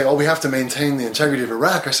people say, we have to maintain the integrity of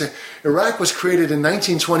Iraq. I say, Iraq was created in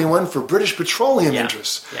 1921 for British petroleum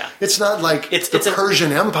interests. Yeah. It's not like it's the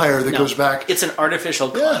Persian Empire that goes back. It's an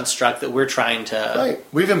artificial construct that we're trying to... Right.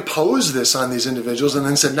 We've imposed this on these individuals and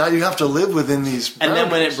then said, now you have to live within these boundaries. And then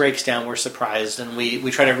when it breaks down, we're surprised and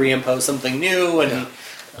we try to reimpose something new and...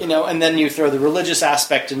 and then you throw the religious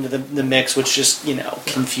aspect into the mix, which just,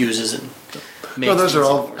 confuses and... No, those are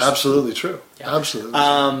all absolutely true. Yeah. Absolutely.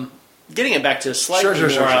 Getting it back to slightly more...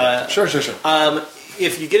 Sure.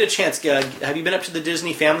 If you get a chance, have you been up to the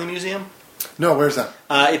Disney Family Museum? No, where's that?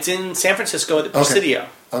 It's in San Francisco at the Presidio.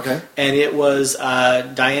 Okay. And it was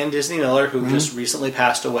Diane Disney Miller, who just recently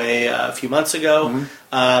passed away a few months ago.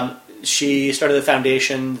 She started a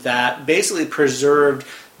foundation that basically preserved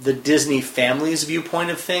the Disney family's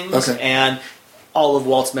viewpoint of things. Okay. And all of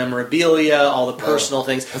Walt's memorabilia, all the personal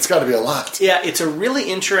things. That's got to be a lot. Yeah, it's a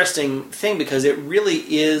really interesting thing because it really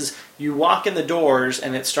is, you walk in the doors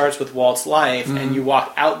and it starts with Walt's life, and you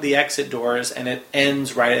walk out the exit doors and it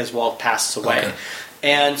ends right as Walt passes away. Okay.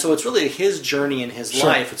 And so it's really his journey in his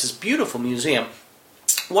life. It's this beautiful museum.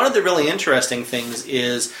 One of the really interesting things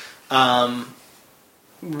is what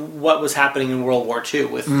was happening in World War II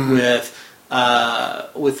with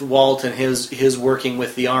Walt and his working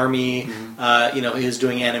with the Army, his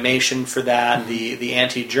doing animation for that, the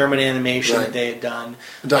anti-German animation that they had done.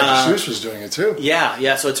 Dr. Seuss was doing it too.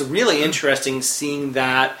 Yeah. So it's really interesting seeing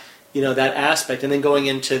that, that aspect, and then going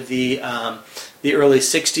into the early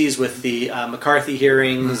 '60s with the McCarthy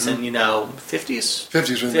hearings and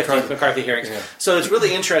 50s with McCarthy hearings. Yeah. So it's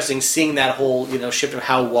really interesting seeing that whole shift of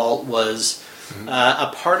how Walt was. A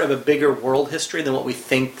part of a bigger world history than what we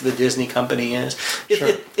think the Disney company is.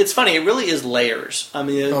 It's funny. It really is layers. I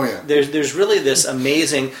mean, there's really this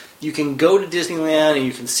amazing... You can go to Disneyland and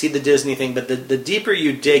you can see the Disney thing, but the deeper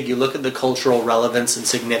you dig, you look at the cultural relevance and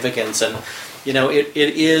significance, and it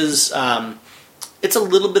is... it's a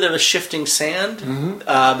little bit of a shifting sand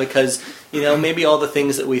because maybe all the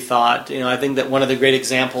things that we thought. I think that one of the great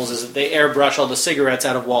examples is that they airbrush all the cigarettes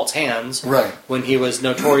out of Walt's hands, right, when he was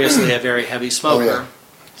notoriously a very heavy smoker. Oh, yeah.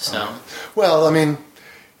 So, well, I mean,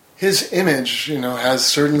 his image, has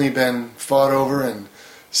certainly been fought over and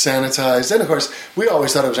sanitized. And of course, we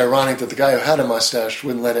always thought it was ironic that the guy who had a mustache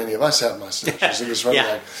wouldn't let any of us have mustaches. It was sort of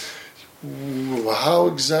like, how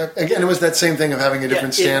exactly? Again, it was that same thing of having a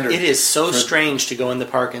different standard. It is so strange to go in the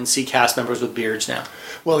park and see cast members with beards now.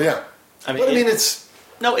 Well, yeah. I mean, it's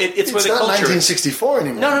where the not culture. 1964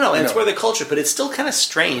 anymore. No. It's where the culture, but it's still kind of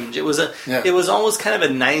strange. It was almost kind of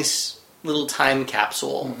a nice little time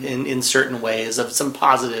capsule in certain ways of some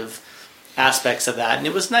positive aspects of that, and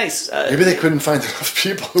it was nice. Maybe they couldn't find enough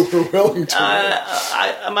people who were willing to.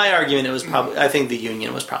 My argument, it was probably. I think the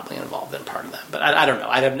union was probably involved in part of that, but I don't know.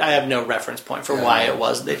 I have no reference point for why it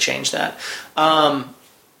was they changed that.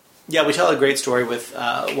 We tell a great story with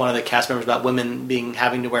one of the cast members about women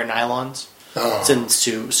having to wear nylons. It's in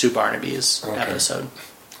Sue Barnaby's episode.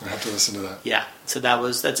 I have to listen to that. Yeah, so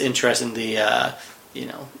that's interesting. The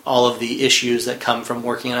all of the issues that come from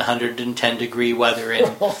working in 110 degree weather in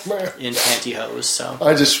pantyhose. So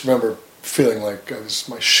I just remember feeling like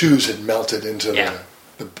my shoes had melted into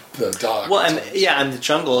the dock. Well, and the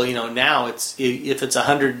jungle. Now if it's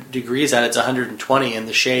 100 degrees out, it's 120 in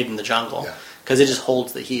the shade in the jungle because it just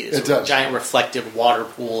holds the heat. It's a giant reflective water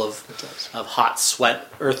pool of hot sweat,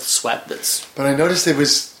 earth sweat. But I noticed it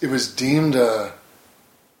was deemed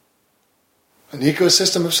an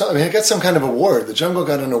ecosystem of something. I mean, it got some kind of award. The jungle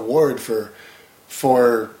got an award for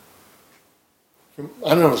I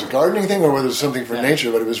don't know if it was a gardening thing or whether it was something for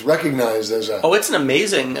nature, but it was recognized as a. Oh, it's an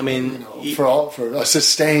amazing. I mean, for a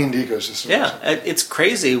sustained ecosystem. Yeah, it's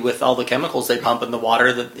crazy with all the chemicals they pump in the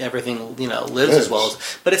water that everything lives as well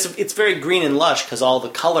as. But it's very green and lush because all the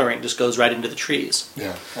coloring just goes right into the trees.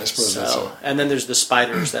 Yeah, I suppose so. And then there's the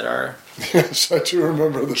spiders that are. Yes, I do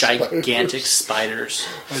remember the gigantic spiders.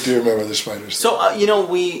 I do remember the spiders. So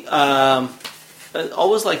we.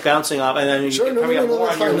 Always like bouncing off, and then you probably have more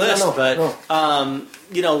on your list. But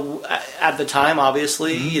at the time,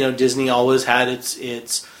 obviously, Disney always had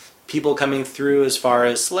its people coming through as far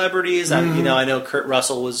as celebrities. And I know Kurt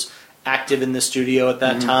Russell was active in the studio at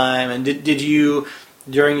that time. And did you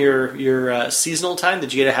during your seasonal time?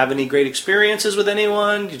 Did you get to have any great experiences with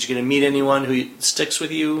anyone? Did you get to meet anyone who sticks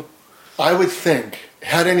with you? I would think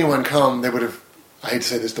had anyone come, they would have. I hate to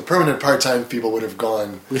say this, the permanent part-time people would have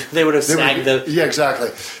gone. They would have snagged the... Yeah,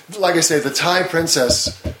 exactly. Like I say, the Thai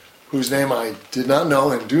princess, whose name I did not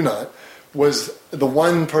know and do not, was the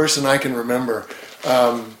one person I can remember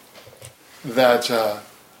that...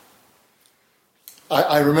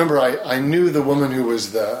 I remember I knew the woman who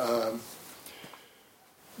was the...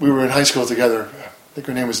 we were in high school together. I think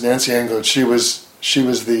her name was Nancy Anglert. She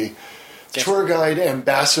was the... tour guide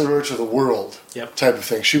ambassador to the world type of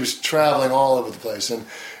thing. She was traveling all over the place, and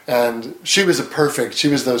she was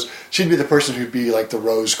she'd be the person who'd be like the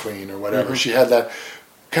Rose Queen or whatever. She had that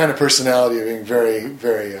kind of personality of being very,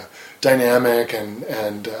 very dynamic and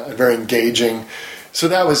very engaging. So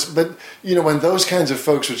that was, but when those kinds of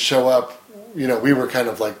folks would show up, we were kind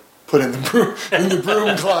of like put in the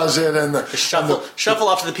broom closet and the shuffle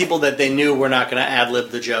off to the people that they knew were not going to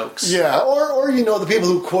ad-lib the jokes. Yeah, or the people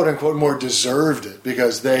who quote unquote more deserved it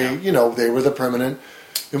because they they were the permanent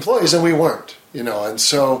employees and we weren't. And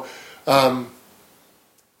so I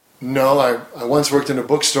once worked in a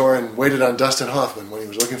bookstore and waited on Dustin Hoffman when he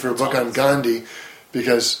was looking for a book on Gandhi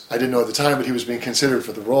because I didn't know at the time, but he was being considered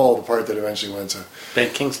for the role, the part that eventually went to Ben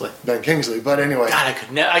Kingsley. But anyway, God,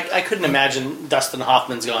 I couldn't imagine Dustin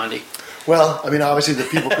Hoffman's Gandhi. Well, I mean, obviously the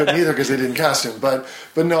people couldn't either because they didn't cast him. But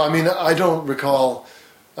no, I mean, I don't recall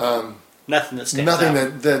nothing that stands nothing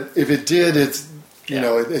out. that if it did, it's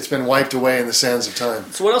it's been wiped away in the sands of time.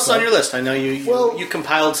 So what else is on your list? I know you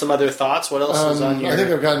compiled some other thoughts. What else is on your? I think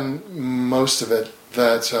I've gotten most of it.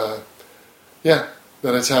 That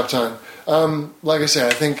that I tapped on. Like I say,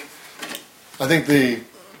 I think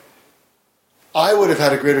I would have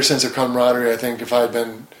had a greater sense of camaraderie. I think if I had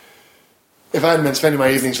been spending my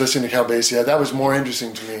evenings listening to Count Basie, that was more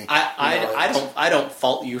interesting to me. I don't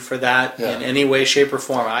fault you for that in any way, shape, or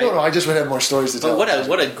form. I just would have more stories to tell. But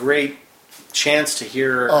what a great chance to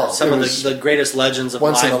hear some of the greatest legends of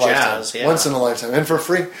live jazz. Yeah. Once in a lifetime, and for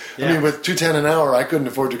free. Yeah. I mean, with $2.10 an hour, I couldn't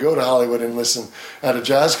afford to go to Hollywood and listen at a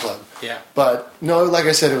jazz club. Yeah. But no, like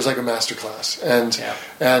I said, it was like a master class, and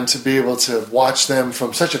to be able to watch them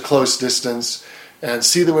from such a close distance and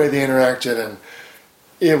see the way they interacted, and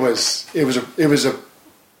it was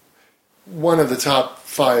one of the top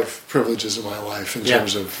 5 privileges of my life in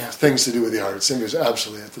terms of things to do with the arts. Singing is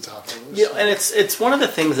absolutely at the top of the list. Yeah, and it's one of the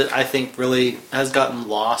things that I think really has gotten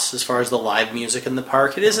lost as far as the live music in the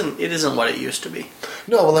park. It isn't what it used to be.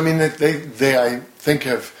 No, well, I mean, they I think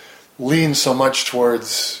have leaned so much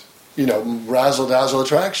towards, razzle-dazzle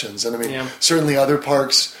attractions. And I mean, certainly other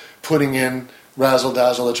parks putting in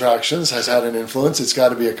razzle-dazzle attractions has had an influence. It's got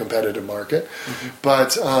to be a competitive market. Mm-hmm.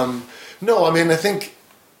 But, no, I mean, I think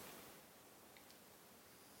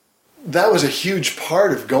that was a huge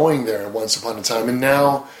part of going there once upon a time. And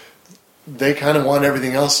now they kind of want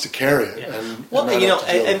everything else to carry it. Yeah.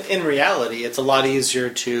 And in reality, it's a lot easier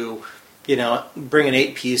to, bring an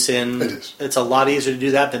 8-piece in. It is. It's a lot easier to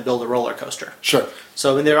do that than build a roller coaster. Sure.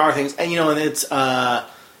 So, I mean, there are things, and it's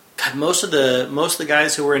God, most of the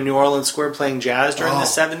guys who were in New Orleans Square playing jazz during the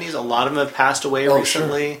 70s, a lot of them have passed away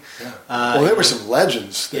recently. Sure. Yeah. Well, there were some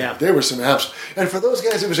legends there. Yeah. There were some absolute, and for those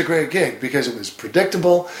guys, it was a great gig because it was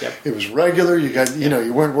predictable. Yep. It was regular. You got,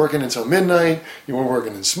 you weren't working until midnight. You weren't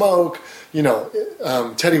working in smoke.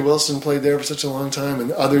 Teddy Wilson played there for such a long time,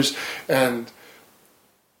 and others. And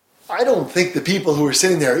I don't think the people who were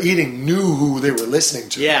sitting there eating knew who they were listening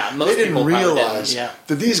to. Yeah, most they didn't people realize didn't.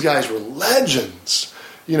 that these guys were legends.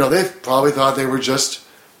 They probably thought they were just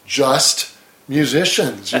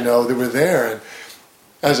musicians. They were there. And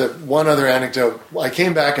as one other anecdote, I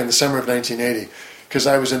came back in the summer of 1980 because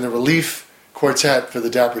I was in the relief quartet for the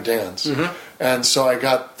Dapper Dans, and so I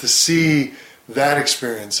got to see that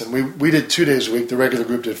experience. And we did 2 days a week. The regular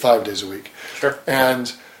group did 5 days a week. Sure.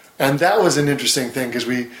 And that was an interesting thing because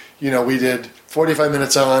we did 45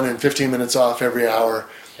 minutes on and 15 minutes off every hour,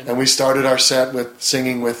 and we started our set with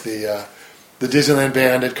singing with the Disneyland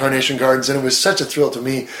Band at Carnation Gardens, and it was such a thrill to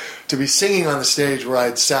me to be singing on the stage where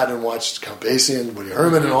I'd sat and watched Count Basie and Woody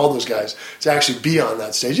Herman and all those guys, to actually be on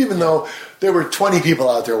that stage, even though there were 20 people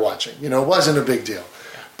out there watching. It wasn't a big deal.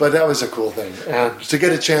 But that was a cool thing. And to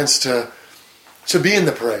get a chance to be in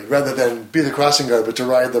the parade, rather than be the crossing guard, but to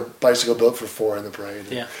ride the bicycle built for 4 in the parade.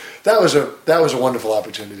 Yeah. That was a wonderful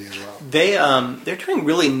opportunity as well. They're doing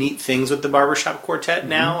really neat things with the Barbershop Quartet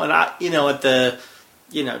now, and at the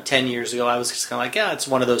 10 years ago, I was just kind of like, it's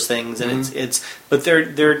one of those things, and but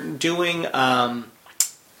they're doing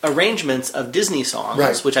arrangements of Disney songs,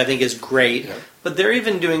 right, which I think is great. Yeah. But they're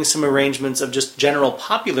even doing some arrangements of just general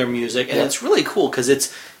popular music, and it's really cool because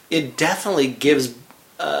it definitely gives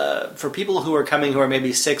for people who are coming who are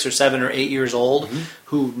maybe 6 or 7 or 8 years old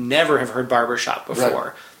who never have heard Barbershop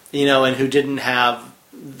before, and who didn't have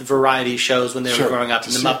the variety shows when they were growing up,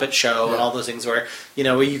 in the Muppet Show and all those things where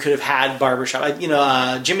you could have had Barbershop.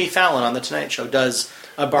 Jimmy Fallon on the Tonight Show does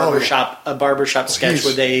a barbershop sketch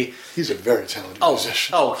where he's a very talented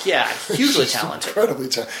musician. Oh yeah, hugely talented, incredibly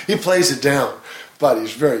talented. He plays it down, but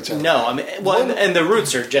he's very talented. No, I mean, and the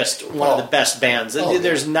Roots are just one of the best bands.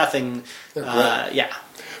 There's nothing.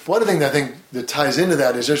 One thing that I think that ties into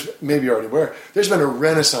that is maybe you're already aware, there's been a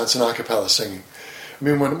renaissance in a cappella singing. I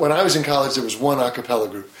mean, when I was in college, there was one a cappella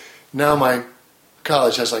group. Now my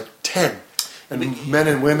college has like 10, and men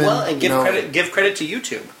and women. Well, and give credit to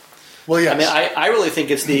YouTube. Well, yes. I mean, I really think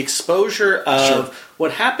it's the exposure of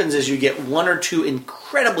what happens is you get 1 or 2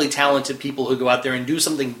 incredibly talented people who go out there and do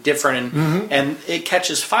something different, and it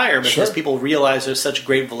catches fire because people realize there's such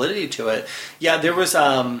great validity to it. Yeah, there was.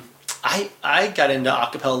 I got into a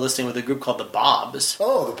cappella listening with a group called the Bobs.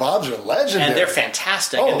 Oh, the Bobs are legendary. And they're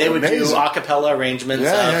fantastic. And they would do a cappella arrangements.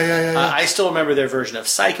 Yeah. I still remember their version of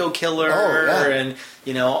Psycho Killer. And,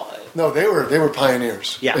 No, they were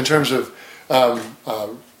pioneers. Yeah. In terms of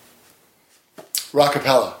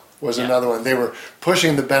rockapella was another one. They were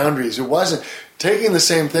pushing the boundaries. It wasn't taking the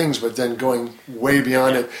same things, but then going way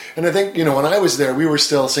beyond it. And I think, when I was there, we were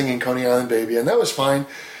still singing Coney Island Baby, and that was fine.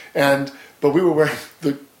 But we were wearing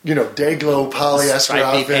the Dayglow polyester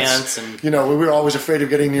outfits. Pants we were always afraid of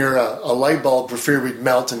getting near a light bulb for fear we'd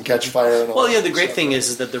melt and catch fire. And all the great thing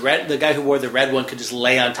is that the guy who wore the red one could just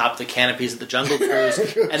lay on top of the canopies of the Jungle Cruise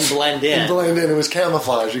and blend in. It was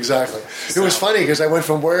camouflage, exactly. It was funny because I went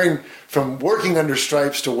from working under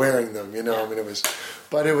stripes to wearing them. I mean, it was.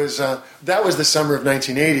 But it was that was the summer of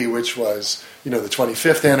 1980, which was the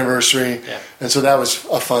 25th anniversary, and so that was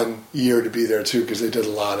a fun year to be there too because they did a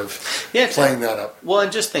lot of playing that up. Well,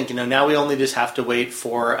 and just think, now we only just have to wait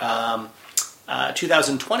for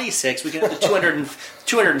 2026. We get the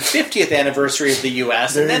 250th anniversary of the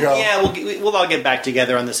U.S. There and then we'll all get back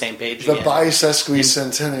together on the same page. The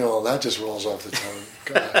bisesquicentennial, that just rolls off the tongue.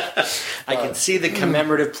 Gosh. I can see the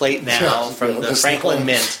commemorative plate now from the Franklin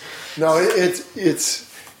Mint. No, it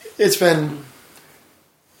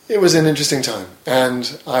was an interesting time,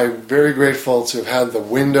 and I'm very grateful to have had the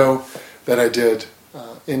window that I did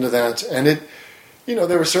into that. And it,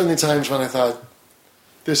 there were certainly times when I thought,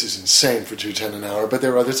 this is insane for $2.10 an hour, but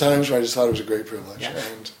there were other times where I just thought it was a great privilege. Yeah.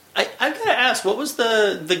 And I've got to ask, what was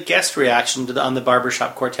the guest reaction on the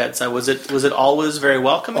Barbershop Quartet side? Was it always very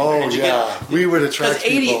welcoming? Oh, yeah. We would attract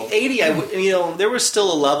people. 80, there was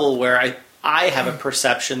still a level where I have a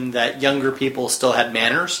perception that younger people still had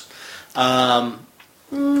manners. That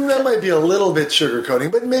might be a little bit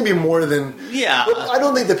sugarcoating, but maybe more than... Yeah. But I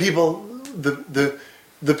don't think the people...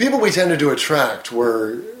 The people we tended to attract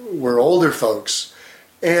were older folks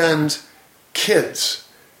and kids.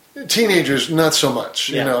 Teenagers, not so much.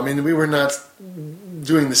 Yeah. We were not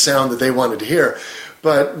doing the sound that they wanted to hear,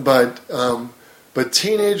 but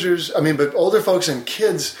teenagers. But older folks and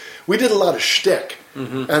kids, we did a lot of shtick,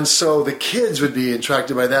 and so the kids would be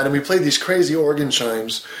attracted by that. And we played these crazy organ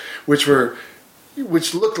chimes, which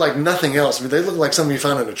looked like nothing else. They looked like something you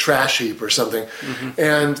found in a trash heap or something.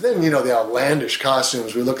 And then the outlandish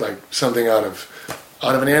costumes. We looked like something out of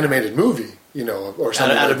an animated movie. Or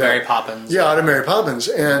something out like of that. Mary Poppins. Yeah, out of Mary Poppins.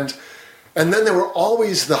 And then there were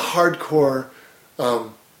always the hardcore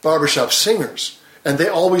barbershop singers. And they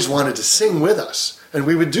always wanted to sing with us. And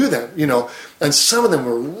we would do that, And some of them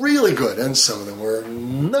were really good, and some of them were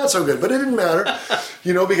not so good. But it didn't matter,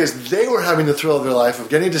 because they were having the thrill of their life of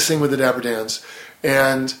getting to sing with the Dapper Dans.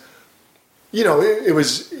 And, it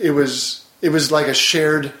was like a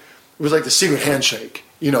shared... It was like the secret handshake,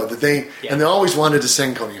 that they... Yeah. And they always wanted to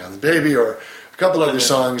sing Coney Island Baby or a couple other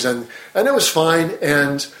songs. And it was fine.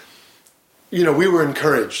 And, we were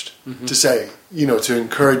encouraged to say, to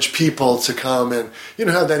encourage people to come and,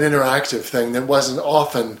 have that interactive thing that wasn't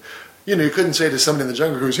often... you couldn't say to somebody in the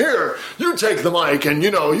jungle who's here, you take the mic and,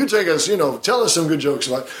 you take us, tell us some good jokes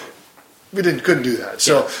about... We couldn't do that.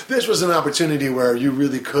 So this was an opportunity where you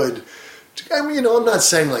really could... I'm not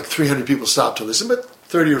saying like 300 people stopped to listen, but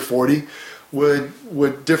 30 or 40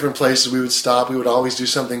 would different places we would stop. We would always do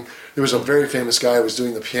something. There was a very famous guy who was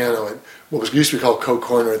doing the piano at what was used to be called Coe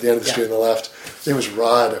Corner at the end of the street on the left. His name was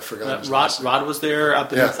Rod. I forgot. Rod was there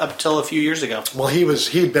up until a few years ago. Well,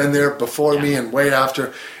 he'd been there before me and way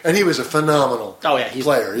after, and he was a phenomenal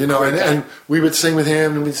player. And we would sing with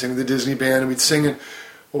him, and we'd sing with the Disney band, and we'd sing in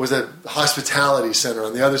what was that hospitality center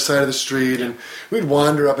on the other side of the street, and we'd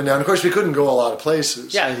wander up and down. Of course, we couldn't go a lot of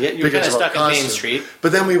places. Yeah, you were kind of stuck on Main Street.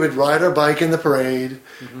 But then we would ride our bike in the parade,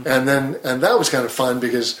 and that was kind of fun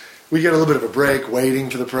because we get a little bit of a break waiting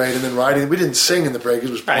for the parade, and then riding. We didn't sing in the parade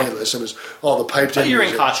because it was pointless. It was all the piped in. But you're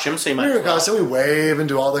in costume, so you might. We were in costume. We wave and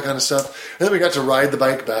do all that kind of stuff, and then we got to ride the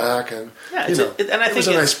bike back, and it was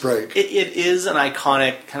a nice break. It is an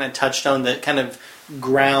iconic kind of touchstone that kind of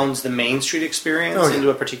grounds the Main Street experience into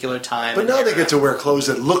a particular time. But now they get to wear clothes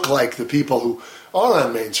that look like the people who are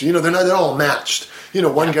on Main Street. They're all matched.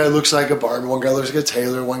 One guy looks like a barber, one guy looks like a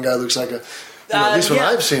tailor, one guy looks like a... at least when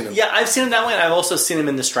I've seen him. Yeah, I've seen him that way, and I've also seen him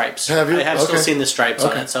in the stripes. Have you? I have still seen the stripes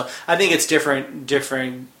on it. So I think it's different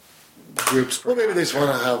groups. Well, maybe they just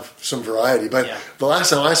want to have some variety. But the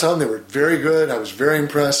last time I saw them, they were very good. I was very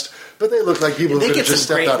impressed. But they looked like people who could have just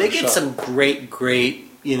stepped out of the shop. They get some great,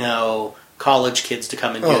 college kids to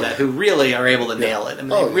come and do that who really are able to nail it.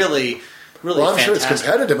 Really well, I'm fantastic. sure it's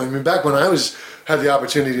competitive. Back when I had the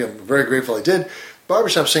opportunity, I'm very grateful I did.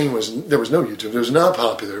 Barbershop singing there was no YouTube. It was not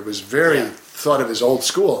popular. It was very thought of as old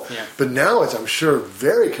school. Yeah. But now it's, I'm sure,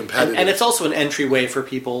 very competitive. And it's also an entryway for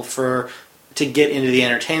people to get into the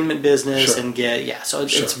entertainment business and get So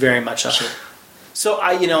it's very much a. Sure. So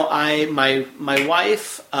my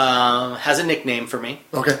wife has a nickname for me.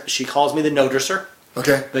 Okay. She calls me the Noticer.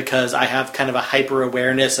 Okay. Because I have kind of a hyper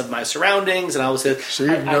awareness of my surroundings, and I always say. So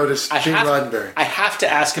you've noticed Gene Roddenberry. I have to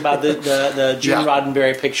ask about the Gene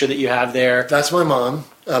Roddenberry picture that you have there. That's my mom.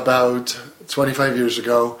 About 25 years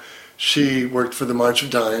ago, she worked for the March of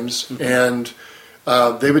Dimes, and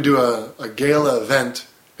they would do a gala event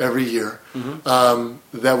every year.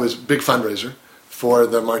 That was a big fundraiser for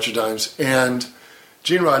the March of Dimes, and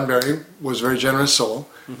Gene Roddenberry was a very generous soul.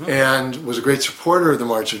 And was a great supporter of the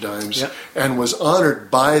March of Dimes and was honored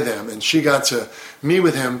by them. And she got to meet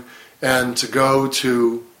with him and to go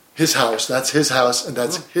to his house. That's his house, and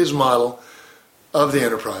that's his model of the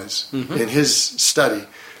Enterprise in his study,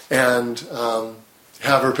 and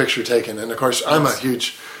have her picture taken. And, of course, I'm a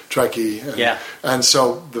huge Trekkie. And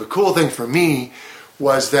so the cool thing for me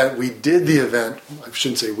was that we did the event. I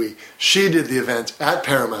shouldn't say we. She did the event at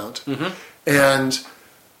Paramount. And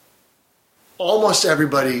almost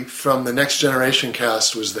everybody from the Next Generation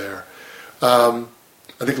cast was there. I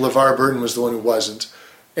think LeVar Burton was the one who wasn't.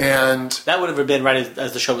 And that would have been right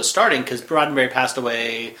as the show was starting, because Roddenberry passed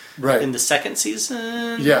away in the second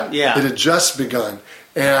season. Yeah. It had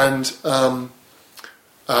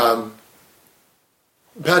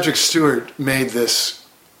Patrick Stewart made this.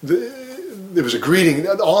 There was a greeting.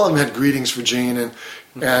 All of them had greetings for Gene,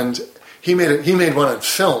 and he made one on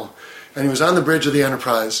film, and he was on the bridge of the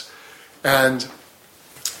Enterprise, and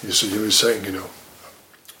he was saying,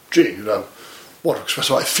 Gene, I want to express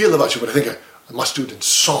how I feel about you, but I think I must do it in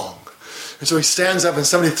song. And so he stands up, and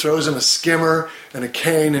somebody throws him a skimmer and a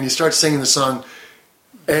cane, and he starts singing the song,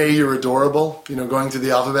 A, You're Adorable, going through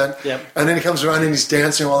the alphabet. Yep. And then he comes around and he's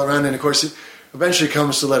dancing all around, and of course, he eventually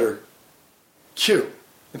comes to letter Q.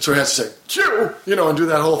 And so he has to say, Q, and do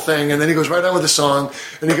that whole thing. And then he goes right on with the song,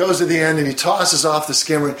 and he goes to the end, and he tosses off the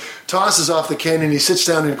skimmer, tosses off the cane, and he sits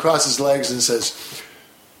down and crosses his legs and says,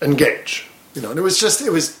 engage. And it was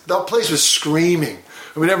the place was screaming.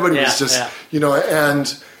 I mean, everybody was just,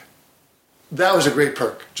 and that was a great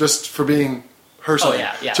perk, just for being her son.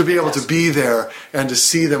 To be able to be there and to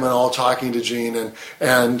see them and all talking to Gene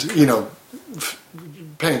and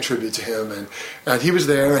paying tribute to him. And he was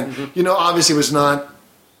there, and, obviously was not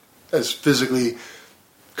as physically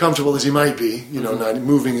comfortable as he might be, not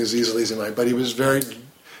moving as easily as he might, but he was very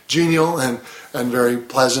genial and very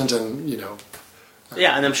pleasant, and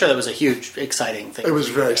yeah, and I'm sure that was a huge, exciting thing. It was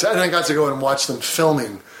very exciting. And I got to go and watch them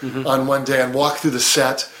filming on one day and walk through the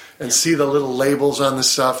set and see the little labels on the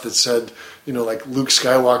stuff that said, like Luke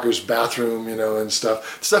Skywalker's bathroom, and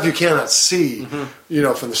stuff you cannot see, from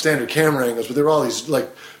the standard camera angles, but there were all these like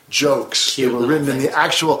jokes that were written in the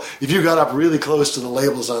actual. If you got up really close to the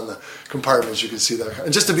labels on the compartments, you could see that.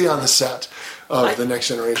 And just to be on the set of The Next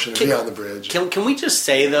Generation and be on the bridge. Can we just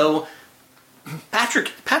say though,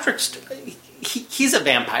 Patrick's he's a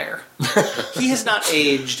vampire. He has not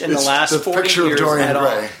aged in the last 40 years at all.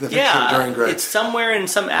 The picture of Dorian Gray. It's somewhere in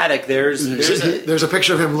some attic. There's a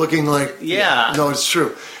picture of him looking like. Yeah. No, it's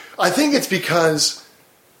true. I think it's because.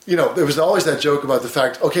 There was always that joke about the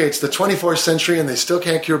fact, okay, it's the 24th century and they still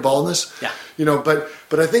can't cure baldness. Yeah.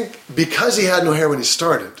 But I think because he had no hair when he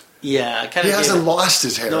started, yeah, he hasn't lost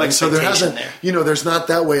his hair. No and so there hasn't, there. There's not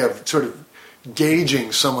that way of sort of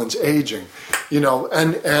gauging someone's aging,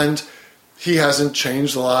 and he hasn't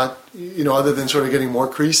changed a lot, other than sort of getting more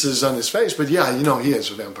creases on his face. But yeah, he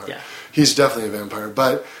is a vampire. Yeah. He's definitely a vampire.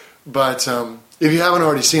 But if you haven't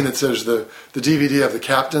already seen it, there's the DVD of the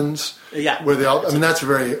captains. Yeah. Where they all, that's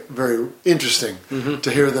very, very interesting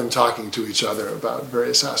to hear them talking to each other about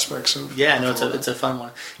various aspects of. Yeah, no, it's a fun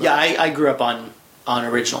one. Yeah, I grew up on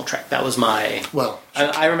original Trek. That was my. Well,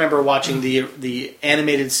 I remember watching the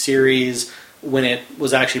animated series when it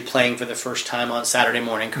was actually playing for the first time on Saturday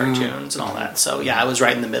morning cartoons and all that. So yeah, I was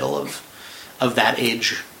right in the middle of that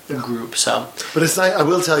age group. So, but it's nice. I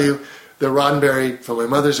will tell you, that Roddenberry, from my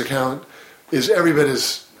mother's account, is every bit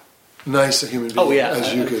as nice a human being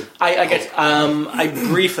as you could. I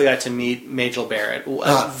briefly got to meet Majel Barrett,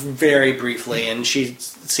 very briefly, and she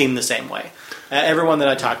seemed the same way. Everyone that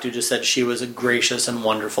I talked to just said she was a gracious and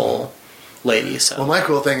wonderful lady. So. Well, my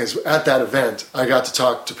cool thing is, at that event, I got to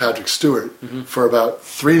talk to Patrick Stewart for about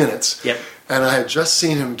 3 minutes. Yep. And I had just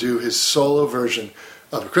seen him do his solo version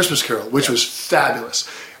of A Christmas Carol, which was fabulous.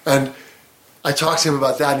 And I talked to him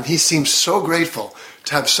about that, and he seemed so grateful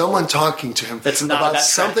to have someone talking to him about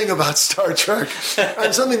something about Star Trek,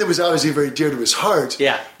 and something that was obviously very dear to his heart.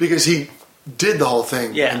 Yeah. Because he did the whole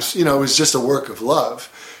thing. Yeah. And, it was just a work of love.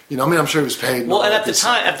 I'm sure he was paid. Well, and at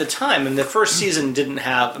the time, and the first season didn't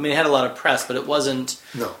have. It had a lot of press, but it wasn't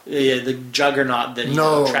the juggernaut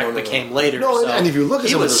that Trek became later. No, so and if you look at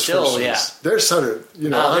some of those still, first they're sort of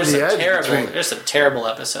on the edge. There's some terrible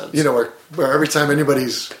episodes. Where every time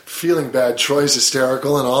anybody's feeling bad, Troy's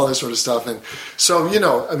hysterical and all this sort of stuff, and so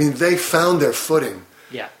they found their footing.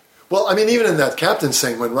 Yeah. Well, even in that captain's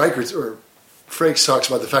thing, when Riker or Frakes talks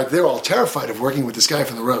about the fact they're all terrified of working with this guy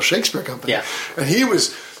from the Royal Shakespeare Company, and he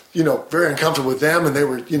was. Very uncomfortable with them, and they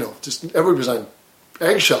were, just everybody was on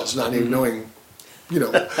eggshells, not even knowing,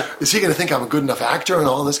 is he going to think I'm a good enough actor and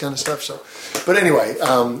all this kind of stuff. So, but anyway,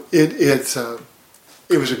 it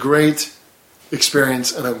was a great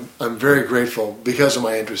experience, and I'm very grateful because of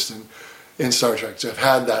my interest in Star Trek to have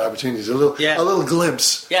had that opportunity, a little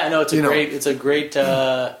glimpse. Yeah, no, it's a great.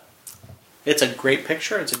 It's a great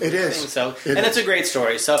picture. It's a great thing. So, it's a great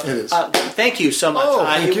story. So, thank you so much. Oh,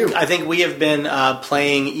 thank you. I think we have been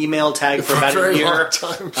playing email tag for about a year,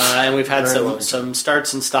 and we've had some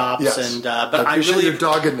starts and stops. Yes. And but I appreciate your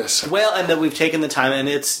doggedness. Well, and that we've taken the time, and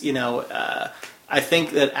it's I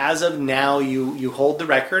think that as of now, you hold the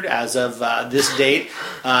record. As of this date,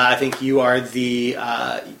 I think you are the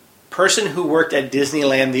person who worked at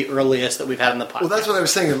Disneyland the earliest that we've had on the podcast. Well, that's what I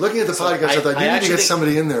was saying. Looking at the podcast, I thought you need to get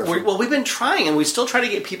somebody in there. Well, we've been trying, and we still try to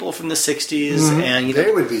get people from the 60s. And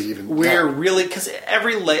they would be even. We're really, because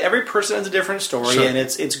every person has a different story, and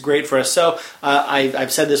it's great for us. So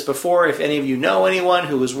I've said this before. If any of you know anyone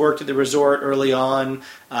who has worked at the resort early on,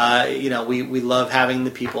 we love having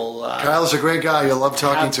the people. Kyle's a great guy. You'll love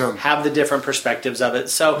talking to him. Have the different perspectives of it.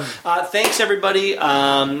 So thanks, everybody.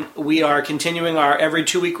 We are continuing our every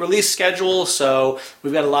 2-week release schedule, so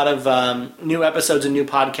we've got a lot of new episodes and new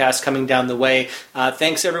podcasts coming down the way.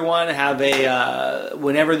 Thanks, everyone. Have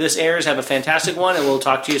whenever this airs, have a fantastic one, and we'll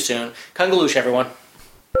talk to you soon. Kungaloosh, everyone.